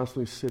he's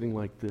constantly sitting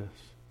like this.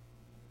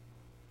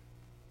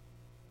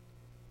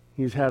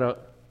 He's had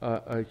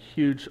a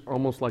huge,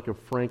 almost like a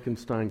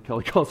Frankenstein,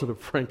 Kelly calls it a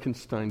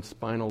Frankenstein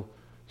spinal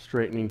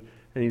straightening,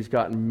 and he's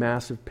gotten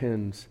massive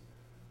pins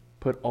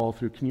put all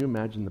through. Can you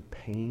imagine the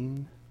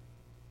pain?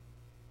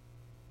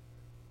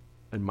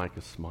 And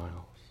Micah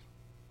smiles,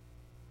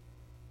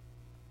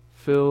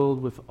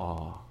 filled with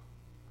awe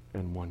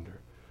and wonder.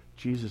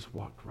 Jesus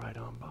walked right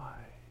on by,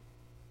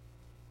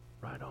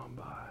 right on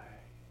by,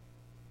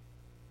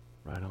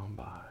 right on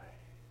by.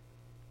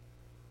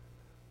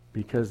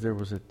 Because there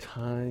was a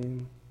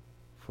time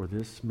for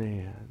this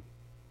man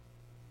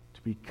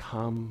to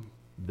become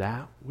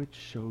that which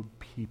showed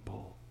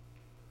people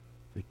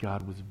that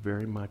God was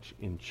very much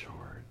in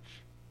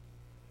charge.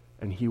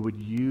 And he would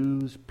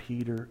use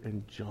Peter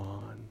and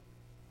John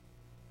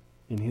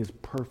in his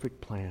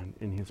perfect plan,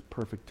 in his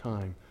perfect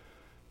time.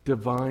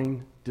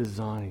 Divine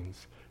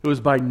designs. It was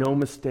by no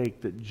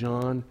mistake that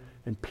John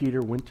and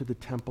Peter went to the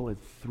temple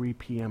at 3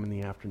 p.m. in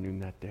the afternoon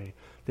that day.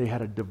 They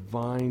had a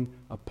divine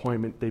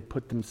appointment. They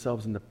put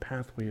themselves in the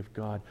pathway of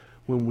God.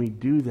 When we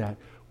do that,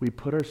 we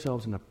put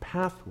ourselves in a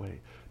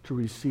pathway to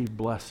receive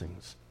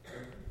blessings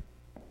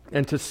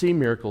and to see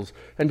miracles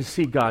and to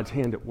see God's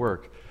hand at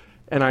work.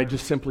 And I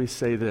just simply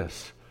say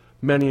this.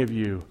 Many of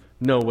you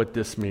know what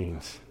this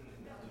means.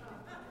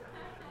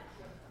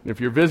 If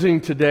you're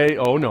visiting today,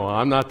 oh no,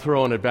 I'm not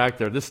throwing it back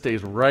there. This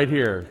stays right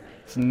here.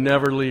 It's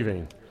never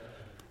leaving.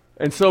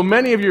 And so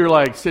many of you are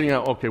like sitting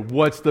out, okay,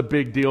 what's the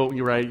big deal?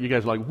 You're right. You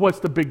guys are like, what's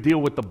the big deal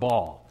with the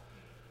ball?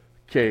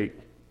 Okay,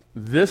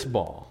 this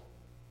ball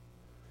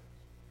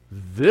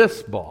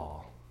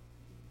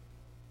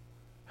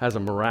has a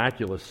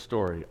miraculous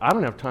story. I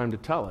don't have time to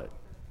tell it.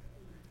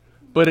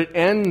 But it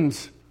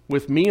ends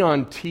with me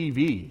on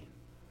TV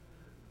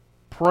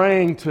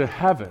praying to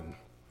heaven,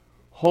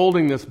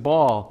 holding this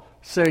ball,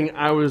 saying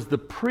I was the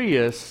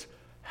Prius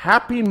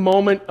happy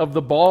moment of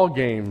the ball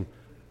game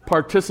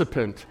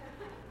participant.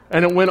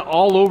 And it went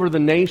all over the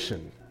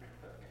nation.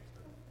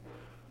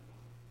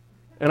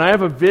 And I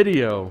have a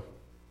video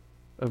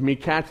of me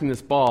catching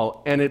this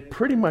ball, and it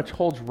pretty much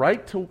holds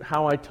right to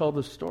how I tell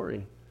the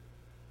story.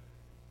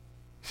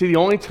 See, the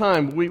only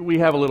time we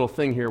have a little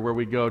thing here where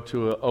we go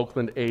to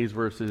Oakland A's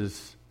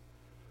versus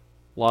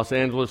Los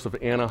Angeles of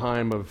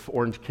Anaheim of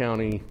Orange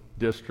County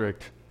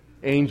District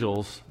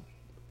Angels,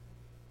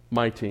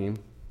 my team,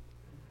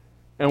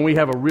 and we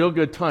have a real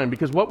good time,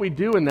 because what we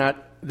do in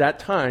that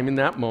time, in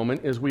that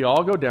moment, is we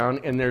all go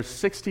down, and there's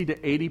 60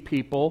 to 80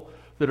 people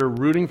that are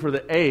rooting for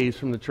the A's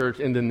from the church,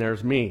 and then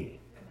there's me.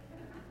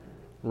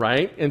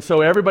 Right? And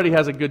so everybody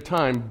has a good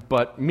time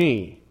but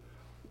me.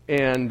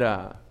 And,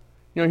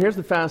 here's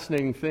the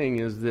fascinating thing,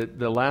 is that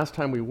the last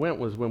time we went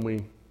was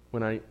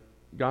when I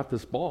got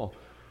this ball.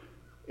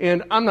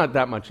 And I'm not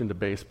that much into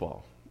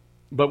baseball.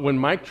 But when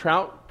Mike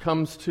Trout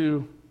comes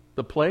to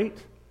the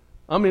plate,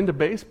 I'm into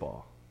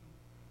baseball.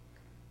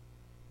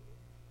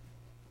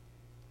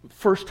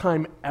 First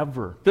time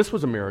ever, this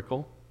was a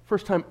miracle,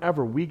 first time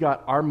ever we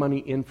got our money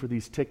in for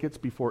these tickets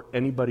before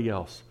anybody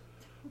else.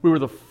 We were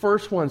the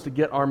first ones to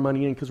get our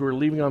money in because we were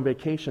leaving on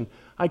vacation.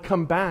 I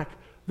come back,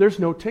 there's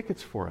no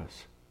tickets for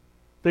us.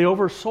 They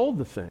oversold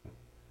the thing.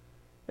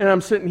 And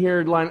I'm sitting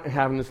here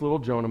having this little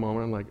Jonah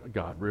moment. I'm like,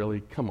 God,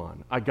 really? Come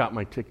on. I got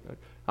my ticket.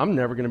 I'm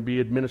never going to be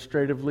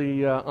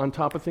administratively on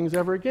top of things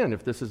ever again.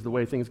 If this is the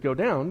way things go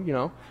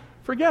down,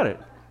 forget it.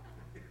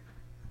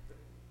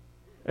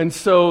 And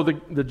so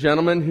the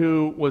gentleman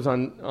who was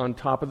on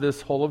top of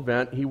this whole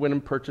event, he went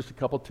and purchased a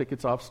couple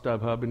tickets off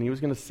StubHub, and he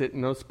was going to sit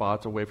in those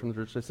spots away from the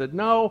church. I said,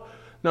 no,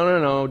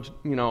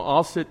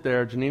 I'll sit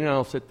there. Janine and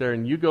I'll sit there,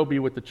 and you go be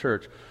with the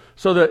church.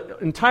 So the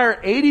entire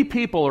 80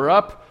 people are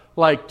up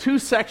like 2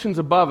 sections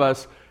above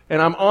us, and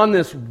I'm on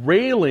this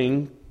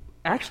railing,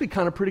 actually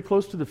kind of pretty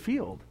close to the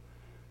field.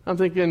 I'm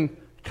thinking,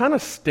 kind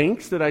of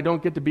stinks that I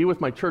don't get to be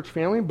with my church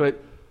family,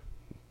 but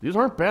these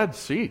aren't bad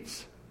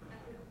seats.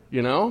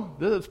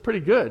 That's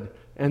pretty good.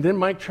 And then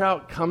Mike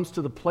Trout comes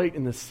to the plate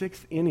in the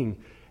 6th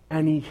inning,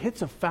 and he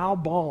hits a foul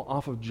ball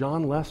off of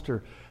John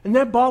Lester. And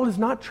that ball is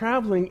not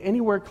traveling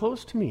anywhere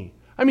close to me.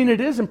 I mean,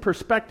 it is in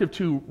perspective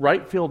to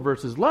right field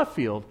versus left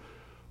field,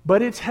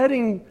 but it's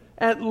heading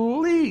at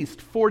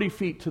least 40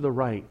 feet to the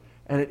right.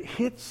 And it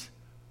hits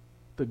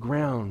the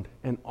ground,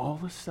 and all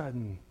of a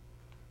sudden,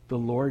 the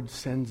Lord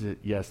sends it.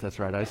 Yes, that's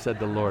right. I said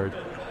the Lord.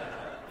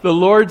 The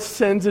Lord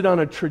sends it on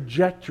a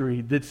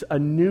trajectory that's a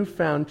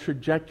newfound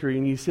trajectory.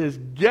 And he says,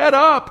 get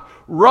up,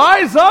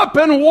 rise up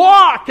and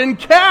walk and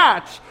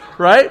catch,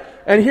 right?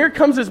 And here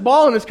comes this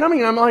ball and it's coming.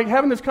 And I'm like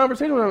having this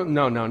conversation with him.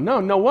 No,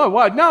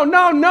 what?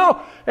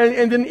 No.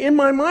 And then in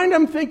my mind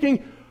I'm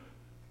thinking,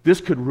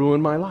 this could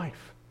ruin my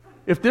life.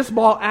 If this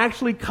ball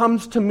actually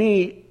comes to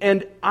me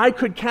and I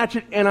could catch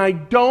it and I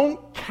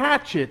don't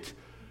catch it,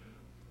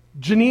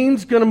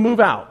 Janine's going to move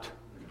out.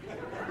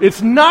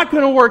 It's not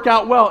going to work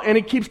out well, and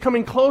it keeps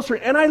coming closer.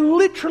 And I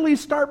literally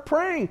start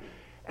praying.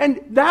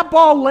 And that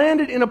ball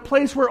landed in a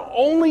place where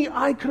only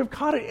I could have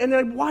caught it. And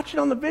I watch it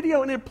on the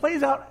video, and it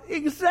plays out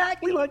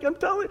exactly like I'm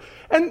telling you.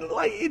 And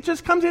like it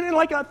just comes in and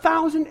like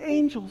 1,000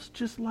 angels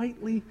just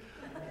lightly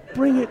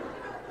bring it.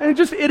 And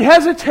it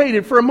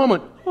hesitated for a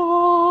moment.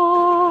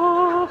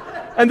 Oh,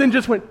 and then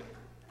just went,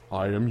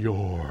 I am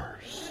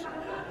yours.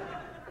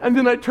 And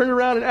then I turned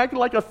around and acted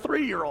like a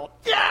 3-year-old.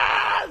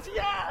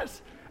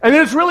 Yes! And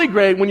then it's really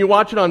great when you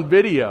watch it on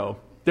video.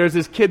 There's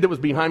this kid that was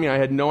behind me, I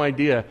had no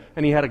idea,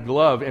 and he had a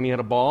glove and he had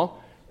a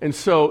ball. And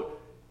so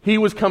he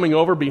was coming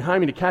over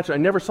behind me to catch it. I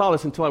never saw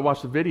this until I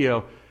watched the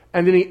video.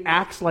 And then he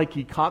acts like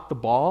he caught the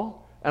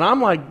ball. And I'm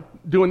like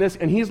doing this,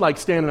 and he's like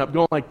standing up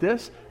going like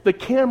this. The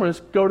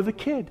cameras go to the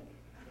kid.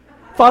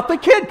 Thought the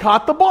kid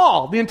caught the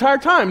ball the entire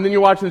time. And then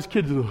you're watching this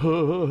kid,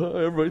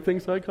 everybody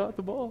thinks I caught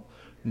the ball.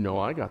 No,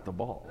 I got the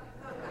ball.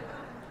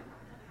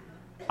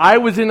 I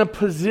was in a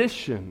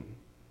position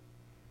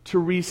to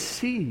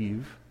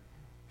receive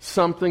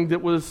something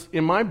that was,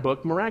 in my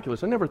book,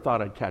 miraculous. I never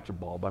thought I'd catch a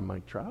ball by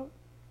Mike Trout.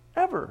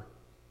 Ever.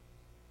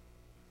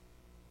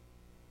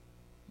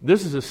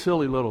 This is a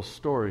silly little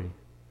story.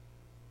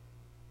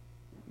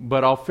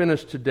 But I'll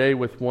finish today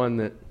with one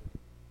that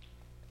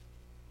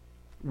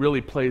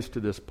really plays to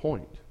this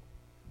point.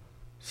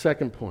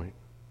 Second point.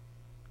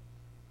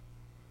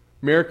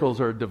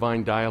 Miracles are a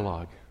divine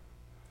dialogue.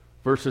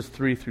 Verses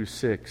 3 through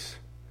 6.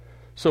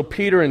 So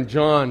Peter and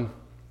John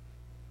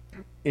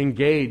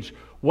engage.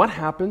 What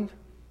happened?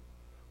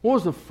 What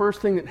was the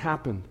first thing that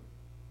happened?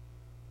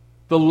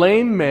 The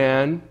lame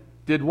man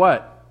did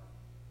what?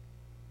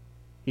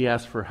 He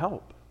asked for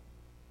help.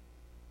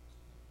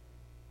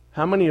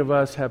 How many of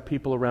us have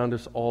people around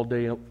us all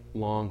day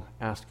long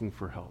asking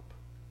for help?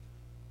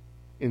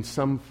 In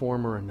some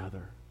form or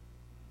another.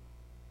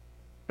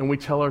 And we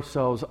tell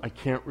ourselves, I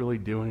can't really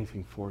do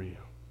anything for you.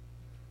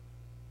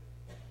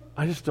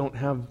 I just don't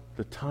have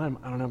the time.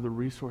 I don't have the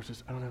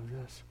resources. I don't have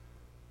this.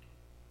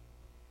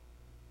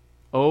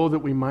 Oh, that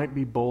we might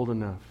be bold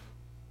enough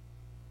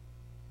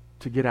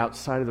to get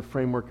outside of the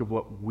framework of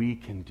what we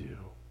can do.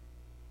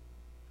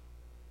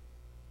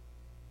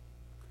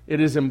 It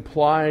is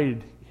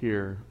implied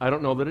here, I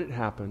don't know that it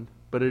happened,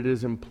 but it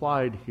is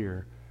implied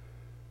here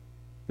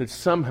that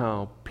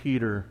somehow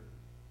Peter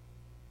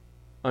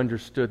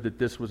understood that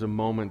this was a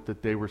moment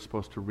that they were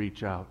supposed to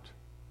reach out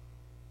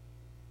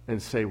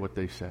and say what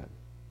they said.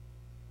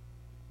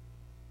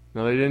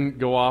 Now, they didn't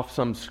go off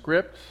some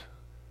script,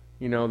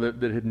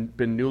 that had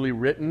been newly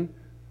written.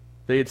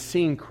 They had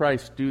seen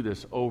Christ do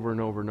this over and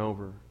over and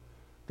over.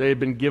 They had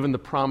been given the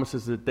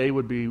promises that they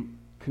would be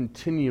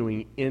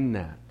continuing in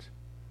that.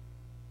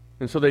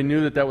 And so they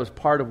knew that that was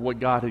part of what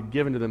God had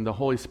given to them. The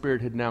Holy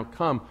Spirit had now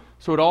come.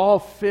 So it all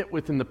fit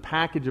within the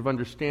package of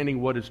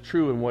understanding what is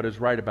true and what is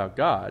right about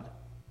God.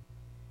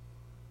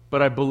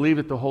 But I believe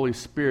that the Holy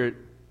Spirit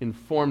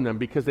informed them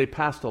because they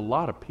passed a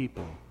lot of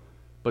people,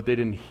 but they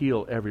didn't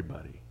heal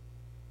everybody.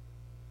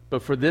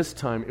 But for this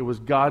time, it was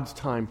God's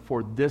time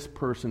for this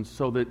person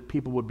so that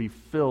people would be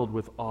filled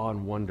with awe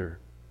and wonder.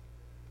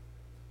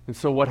 And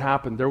so what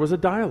happened? There was a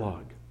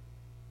dialogue.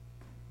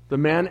 The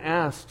man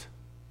asked,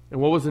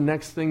 and what was the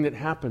next thing that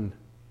happened?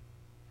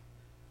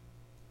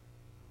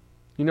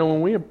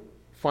 When we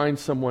find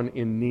someone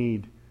in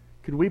need,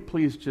 could we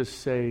please just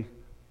say,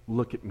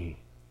 look at me.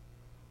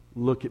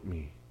 Look at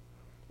me.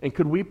 And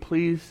could we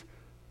please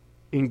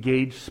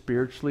engage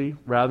spiritually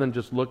rather than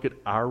just look at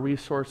our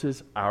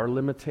resources, our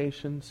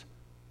limitations?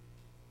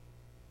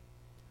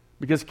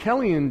 Because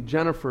Kelly and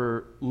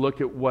Jennifer look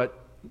at what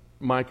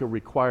Micah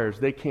requires.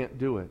 They can't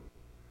do it.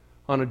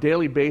 On a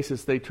daily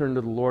basis, they turn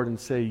to the Lord and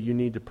say, you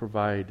need to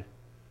provide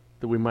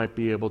that we might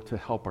be able to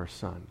help our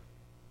son.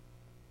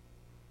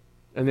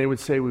 And they would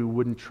say we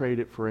wouldn't trade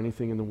it for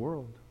anything in the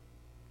world.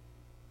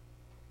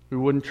 We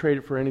wouldn't trade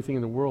it for anything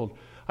in the world.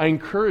 I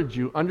encourage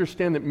you,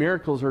 understand that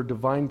miracles are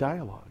divine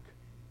dialogue.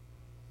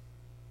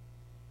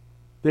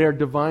 They are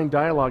divine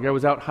dialogue. I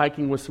was out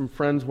hiking with some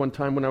friends one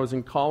time when I was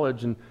in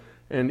college, and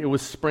it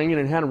was spring, and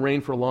it hadn't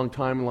rained for a long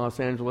time in Los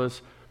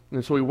Angeles.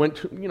 And so we went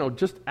to,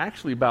 just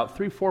actually about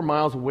 3-4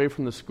 miles away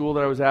from the school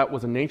that I was at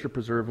was a nature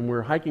preserve, and we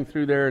were hiking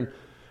through there, and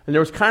there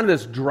was kind of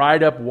this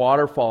dried up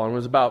waterfall, and it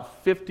was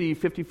about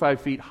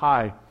 55 feet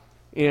high.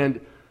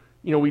 And,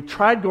 we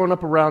tried going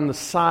up around the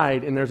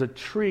side, and there's a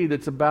tree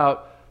that's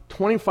about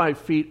 25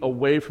 feet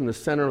away from the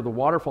center of the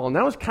waterfall, and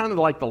that was kind of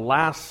like the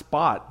last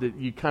spot that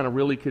you kind of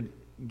really could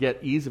get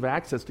ease of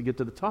access to get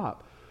to the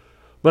top.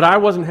 But I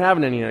wasn't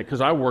having any of it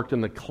because I worked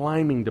in the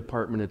climbing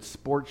department at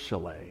Sports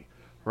Chalet,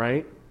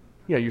 right?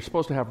 Yeah, you're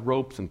supposed to have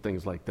ropes and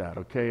things like that,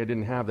 okay? I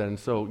didn't have that. And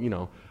so,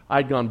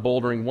 I'd gone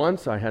bouldering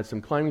once. I had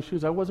some climbing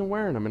shoes. I wasn't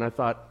wearing them. And I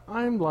thought,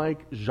 I'm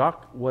like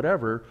Jacques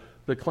whatever,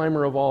 the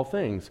climber of all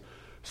things.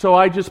 So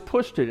I just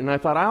pushed it. And I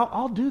thought,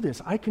 I'll do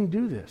this. I can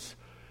do this.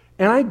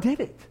 And I did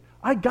it.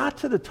 I got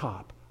to the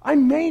top. I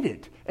made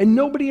it. And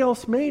nobody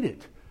else made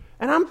it.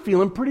 And I'm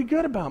feeling pretty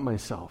good about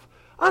myself.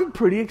 I'm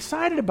pretty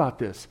excited about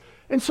this.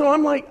 And so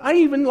I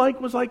even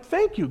was like,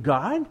 thank you,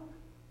 God.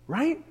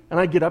 Right? And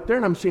I get up there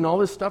and I'm seeing all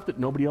this stuff that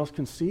nobody else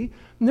can see.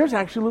 And there's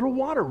actually a little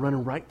water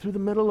running right through the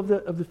middle of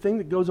the thing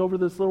that goes over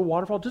this little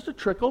waterfall, just a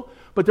trickle.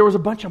 But there was a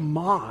bunch of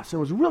moss and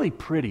it was really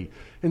pretty.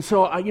 And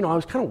so I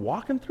was kind of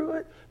walking through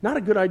it. Not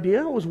a good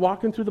idea. I was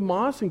walking through the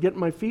moss and getting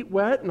my feet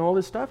wet and all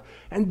this stuff.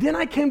 And then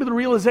I came to the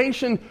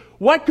realization,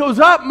 what goes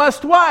up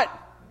must what?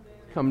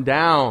 Come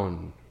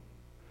down.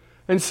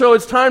 And so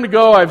it's time to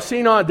go. I've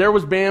seen there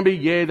was Bambi.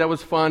 Yay, that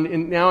was fun.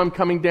 And now I'm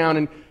coming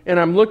down and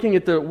I'm looking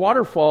at the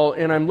waterfall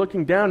and I'm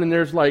looking down and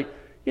there's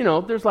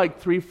there's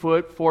 3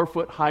 foot, 4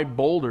 foot high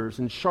boulders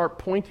and sharp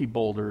pointy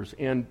boulders.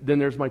 And then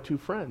there's my 2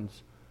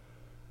 friends.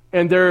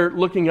 And they're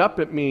looking up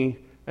at me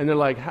and they're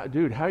like,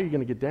 dude, how are you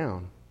going to get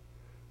down?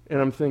 And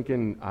I'm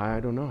thinking, I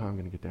don't know how I'm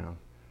going to get down.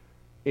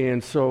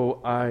 And so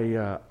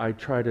I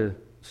try to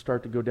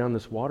start to go down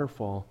this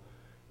waterfall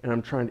and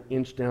I'm trying to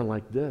inch down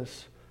like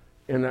this.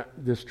 And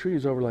this tree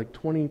is over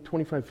 20,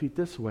 25 feet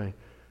this way.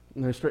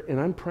 And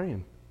I'm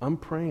praying. I'm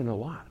praying a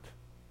lot.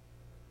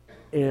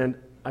 And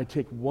I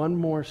take one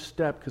more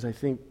step because I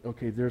think,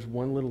 okay, there's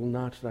one little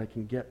notch that I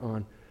can get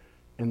on.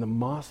 And the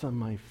moss on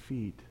my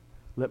feet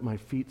let my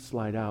feet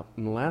slide out.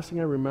 And the last thing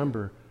I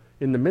remember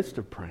in the midst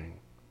of praying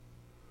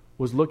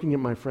was looking at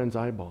my friend's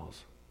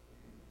eyeballs.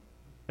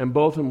 And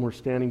both of them were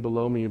standing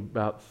below me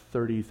about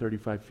 30,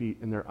 35 feet,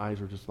 and their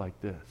eyes were just like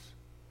this.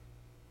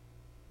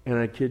 And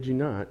I kid you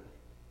not,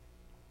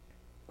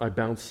 I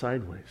bounced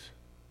sideways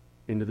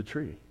into the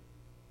tree.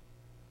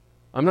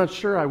 I'm not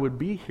sure I would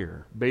be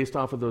here based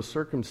off of those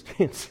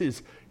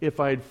circumstances if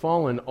I had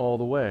fallen all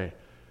the way.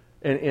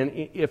 And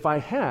if I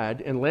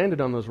had and landed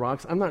on those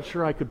rocks, I'm not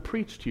sure I could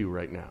preach to you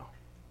right now.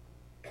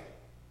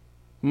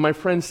 My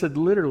friend said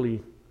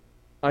literally,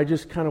 I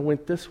just kind of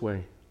went this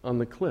way on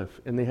the cliff,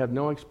 and they have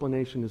no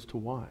explanation as to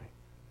why.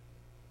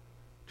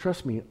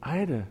 Trust me, I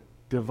had a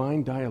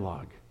divine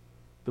dialogue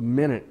the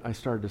minute I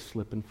started to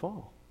slip and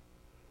fall.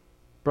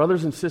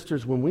 Brothers and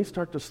sisters, when we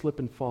start to slip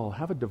and fall,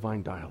 have a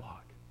divine dialogue.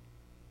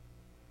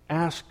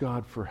 Ask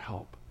God for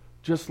help,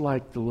 just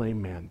like the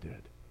lame man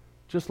did.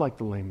 Just like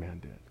the lame man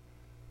did.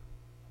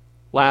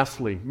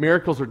 Lastly,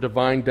 miracles are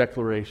divine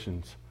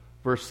declarations.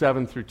 Verse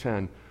 7 through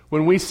 10.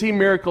 When we see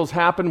miracles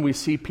happen, we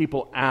see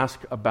people ask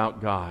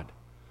about God.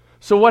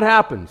 So what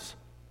happens?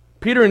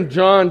 Peter and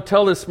John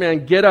tell this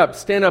man, get up,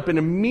 stand up, and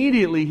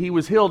immediately he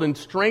was healed and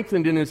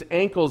strengthened in his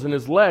ankles and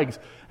his legs.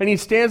 And he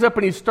stands up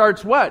and he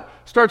starts what?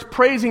 Starts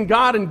praising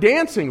God and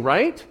dancing,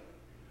 right?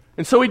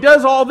 And so he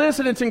does all this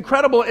and it's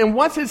incredible. And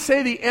what's it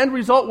say the end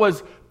result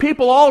was?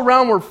 People all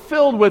around were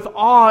filled with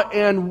awe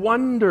and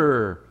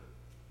wonder.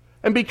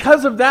 And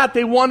because of that,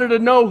 they wanted to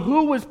know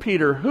who was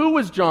Peter, who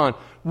was John,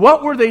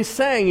 what were they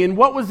saying, and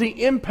what was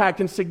the impact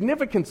and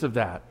significance of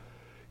that?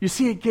 You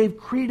see, it gave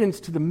credence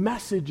to the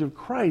message of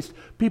Christ.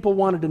 People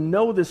wanted to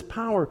know this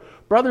power.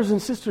 Brothers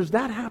and sisters,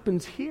 that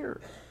happens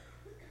here.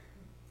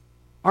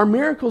 Are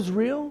miracles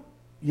real?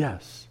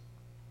 Yes.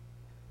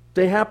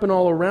 They happen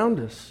all around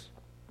us.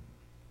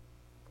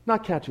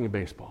 Not catching a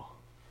baseball.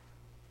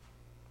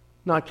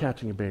 Not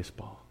catching a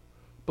baseball.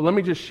 But let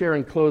me just share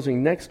in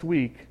closing, next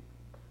week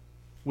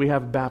we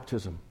have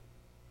baptism.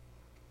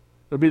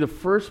 It'll be the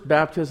first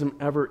baptism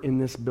ever in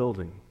this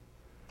building.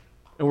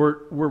 And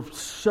we're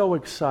so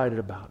excited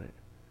about it.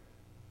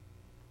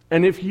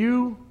 And if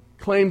you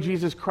claim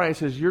Jesus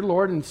Christ as your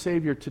Lord and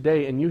Savior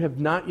today and you have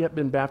not yet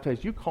been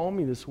baptized, you call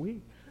me this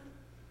week.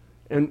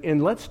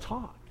 And let's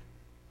talk,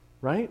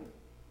 right?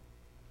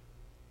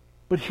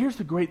 But here's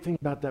the great thing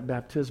about that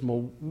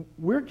baptismal.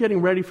 We're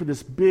getting ready for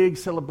this big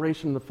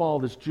celebration in the fall,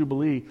 this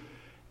Jubilee,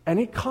 and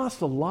it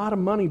costs a lot of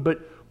money, but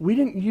we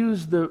didn't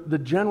use the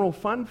general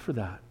fund for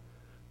that.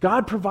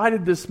 God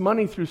provided this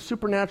money through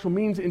supernatural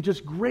means and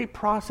just great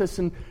process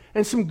and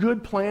some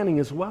good planning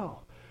as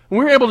well. And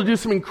we were able to do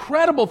some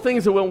incredible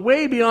things that went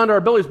way beyond our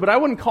abilities, but I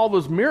wouldn't call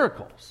those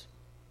miracles.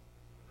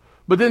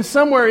 But then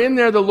somewhere in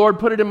there, the Lord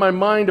put it in my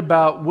mind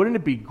about, wouldn't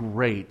it be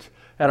great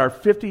at our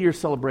 50-year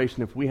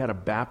celebration if we had a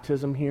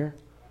baptism here?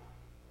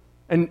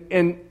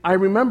 And I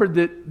remembered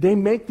that they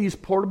make these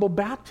portable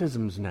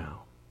baptisms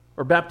now,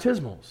 or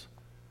baptismals.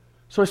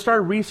 So I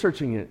started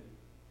researching it.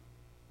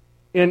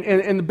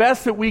 And the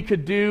best that we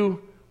could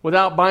do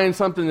without buying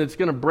something that's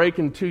going to break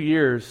in 2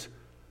 years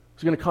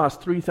was going to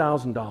cost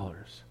 $3,000.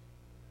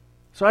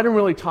 So I didn't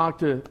really talk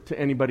to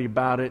anybody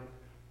about it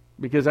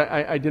because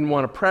I didn't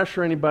want to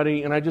pressure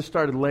anybody, and I just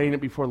started laying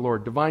it before the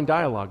Lord. Divine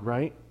dialogue,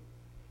 right?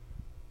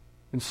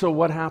 And so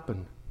what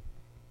happened?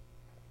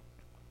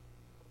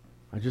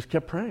 I just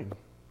kept praying.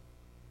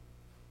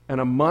 And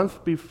a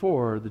month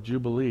before the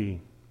Jubilee,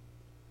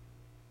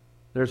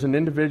 There's an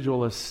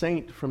individual, a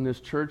saint from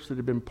this church that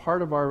had been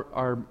part of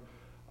our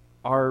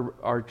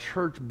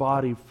church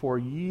body for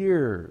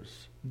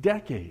years,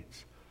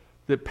 decades,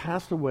 that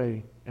passed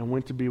away and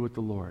went to be with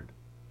the Lord.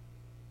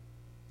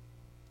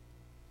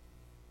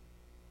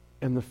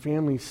 And the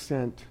family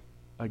sent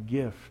a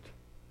gift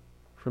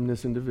from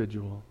this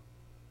individual,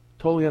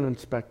 totally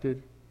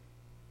unexpected.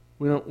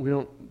 We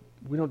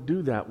don't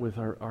do that with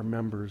our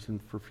members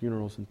and for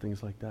funerals and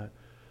things like that.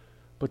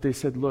 But they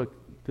said, look,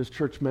 this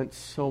church meant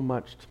so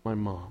much to my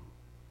mom,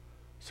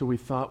 so we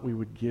thought we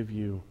would give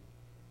you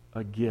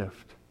a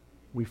gift.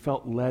 We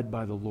felt led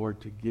by the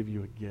Lord to give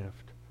you a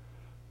gift.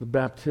 The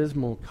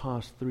baptismal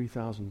cost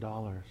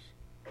 $3,000.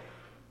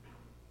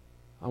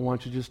 I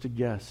want you just to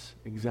guess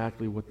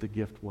exactly what the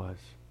gift was.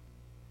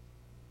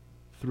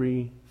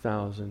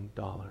 $3,000.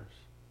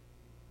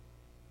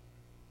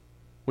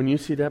 When you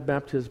see that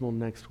baptismal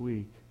next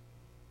week,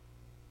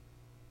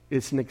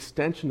 it's an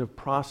extension of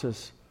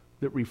process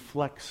that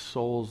reflects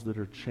souls that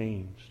are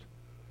changed.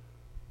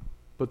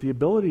 But the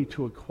ability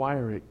to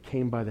acquire it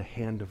came by the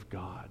hand of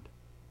God.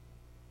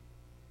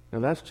 Now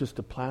that's just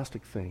a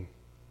plastic thing.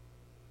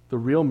 The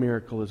real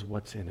miracle is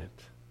what's in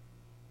it.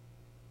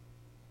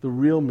 The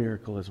real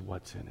miracle is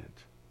what's in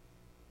it.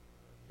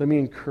 Let me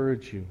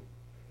encourage you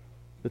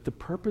that the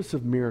purpose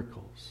of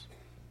miracles,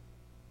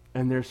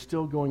 and they're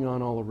still going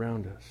on all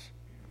around us,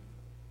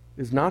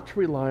 is not to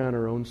rely on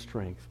our own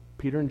strength.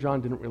 Peter and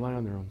John didn't rely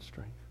on their own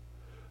strength,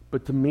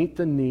 but to meet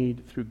the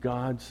need through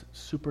God's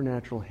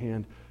supernatural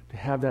hand, to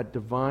have that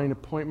divine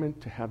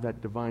appointment, to have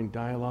that divine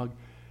dialogue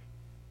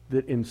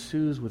that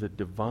ensues with a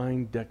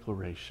divine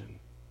declaration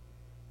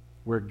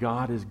where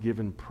God is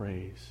given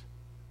praise.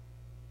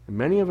 And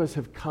many of us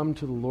have come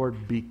to the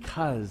Lord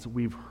because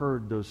we've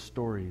heard those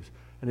stories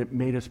and it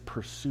made us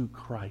pursue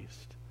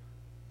Christ.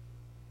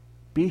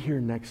 Be here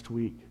next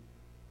week.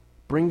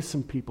 Bring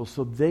some people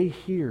so they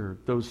hear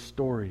those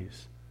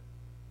stories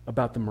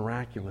about the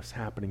miraculous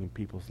happening in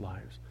people's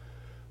lives.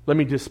 Let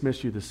me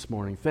dismiss you this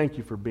morning. Thank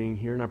you for being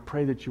here, and I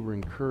pray that you were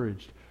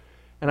encouraged.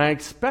 And I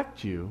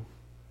expect you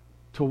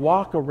to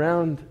walk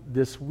around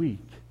this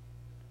week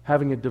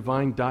having a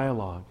divine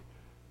dialogue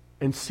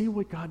and see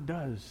what God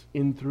does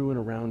in, through, and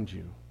around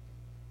you.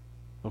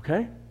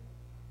 Okay?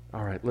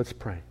 All right, let's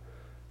pray.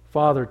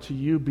 Father, to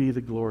you be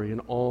the glory in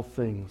all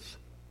things.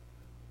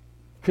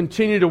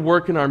 Continue to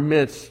work in our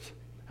midst.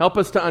 Help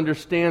us to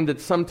understand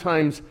that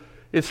sometimes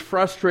it's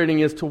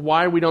frustrating as to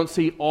why we don't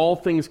see all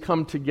things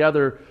come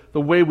together the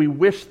way we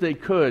wish they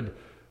could.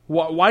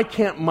 Why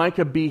can't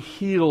Micah be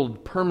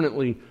healed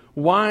permanently?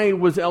 Why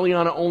was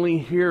Eliana only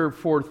here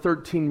for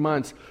 13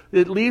 months?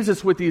 It leaves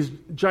us with these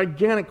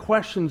gigantic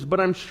questions, but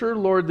I'm sure,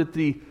 Lord, that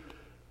the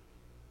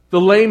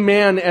lame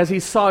man, as he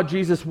saw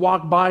Jesus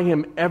walk by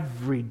him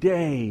every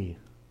day,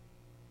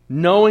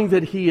 knowing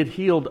that he had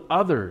healed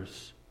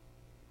others,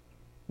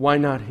 why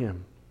not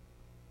him?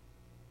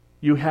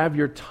 You have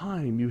your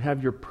time, you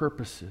have your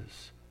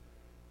purposes,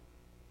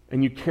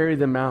 and you carry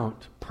them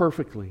out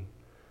perfectly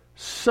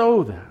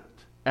so that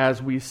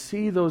as we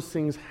see those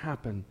things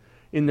happen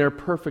in their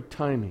perfect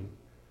timing,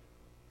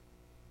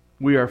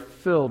 we are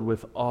filled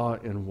with awe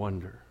and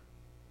wonder.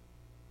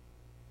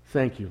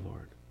 Thank you,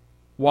 Lord.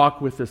 Walk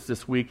with us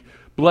this week.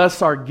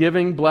 Bless our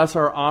giving, bless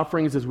our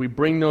offerings as we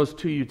bring those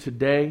to you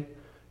today.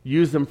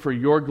 Use them for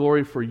your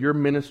glory, for your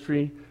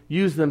ministry.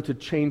 Use them to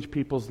change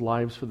people's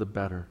lives for the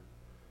better.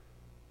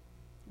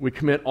 We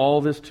commit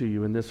all this to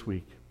you in this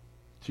week,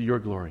 to your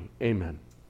glory. Amen.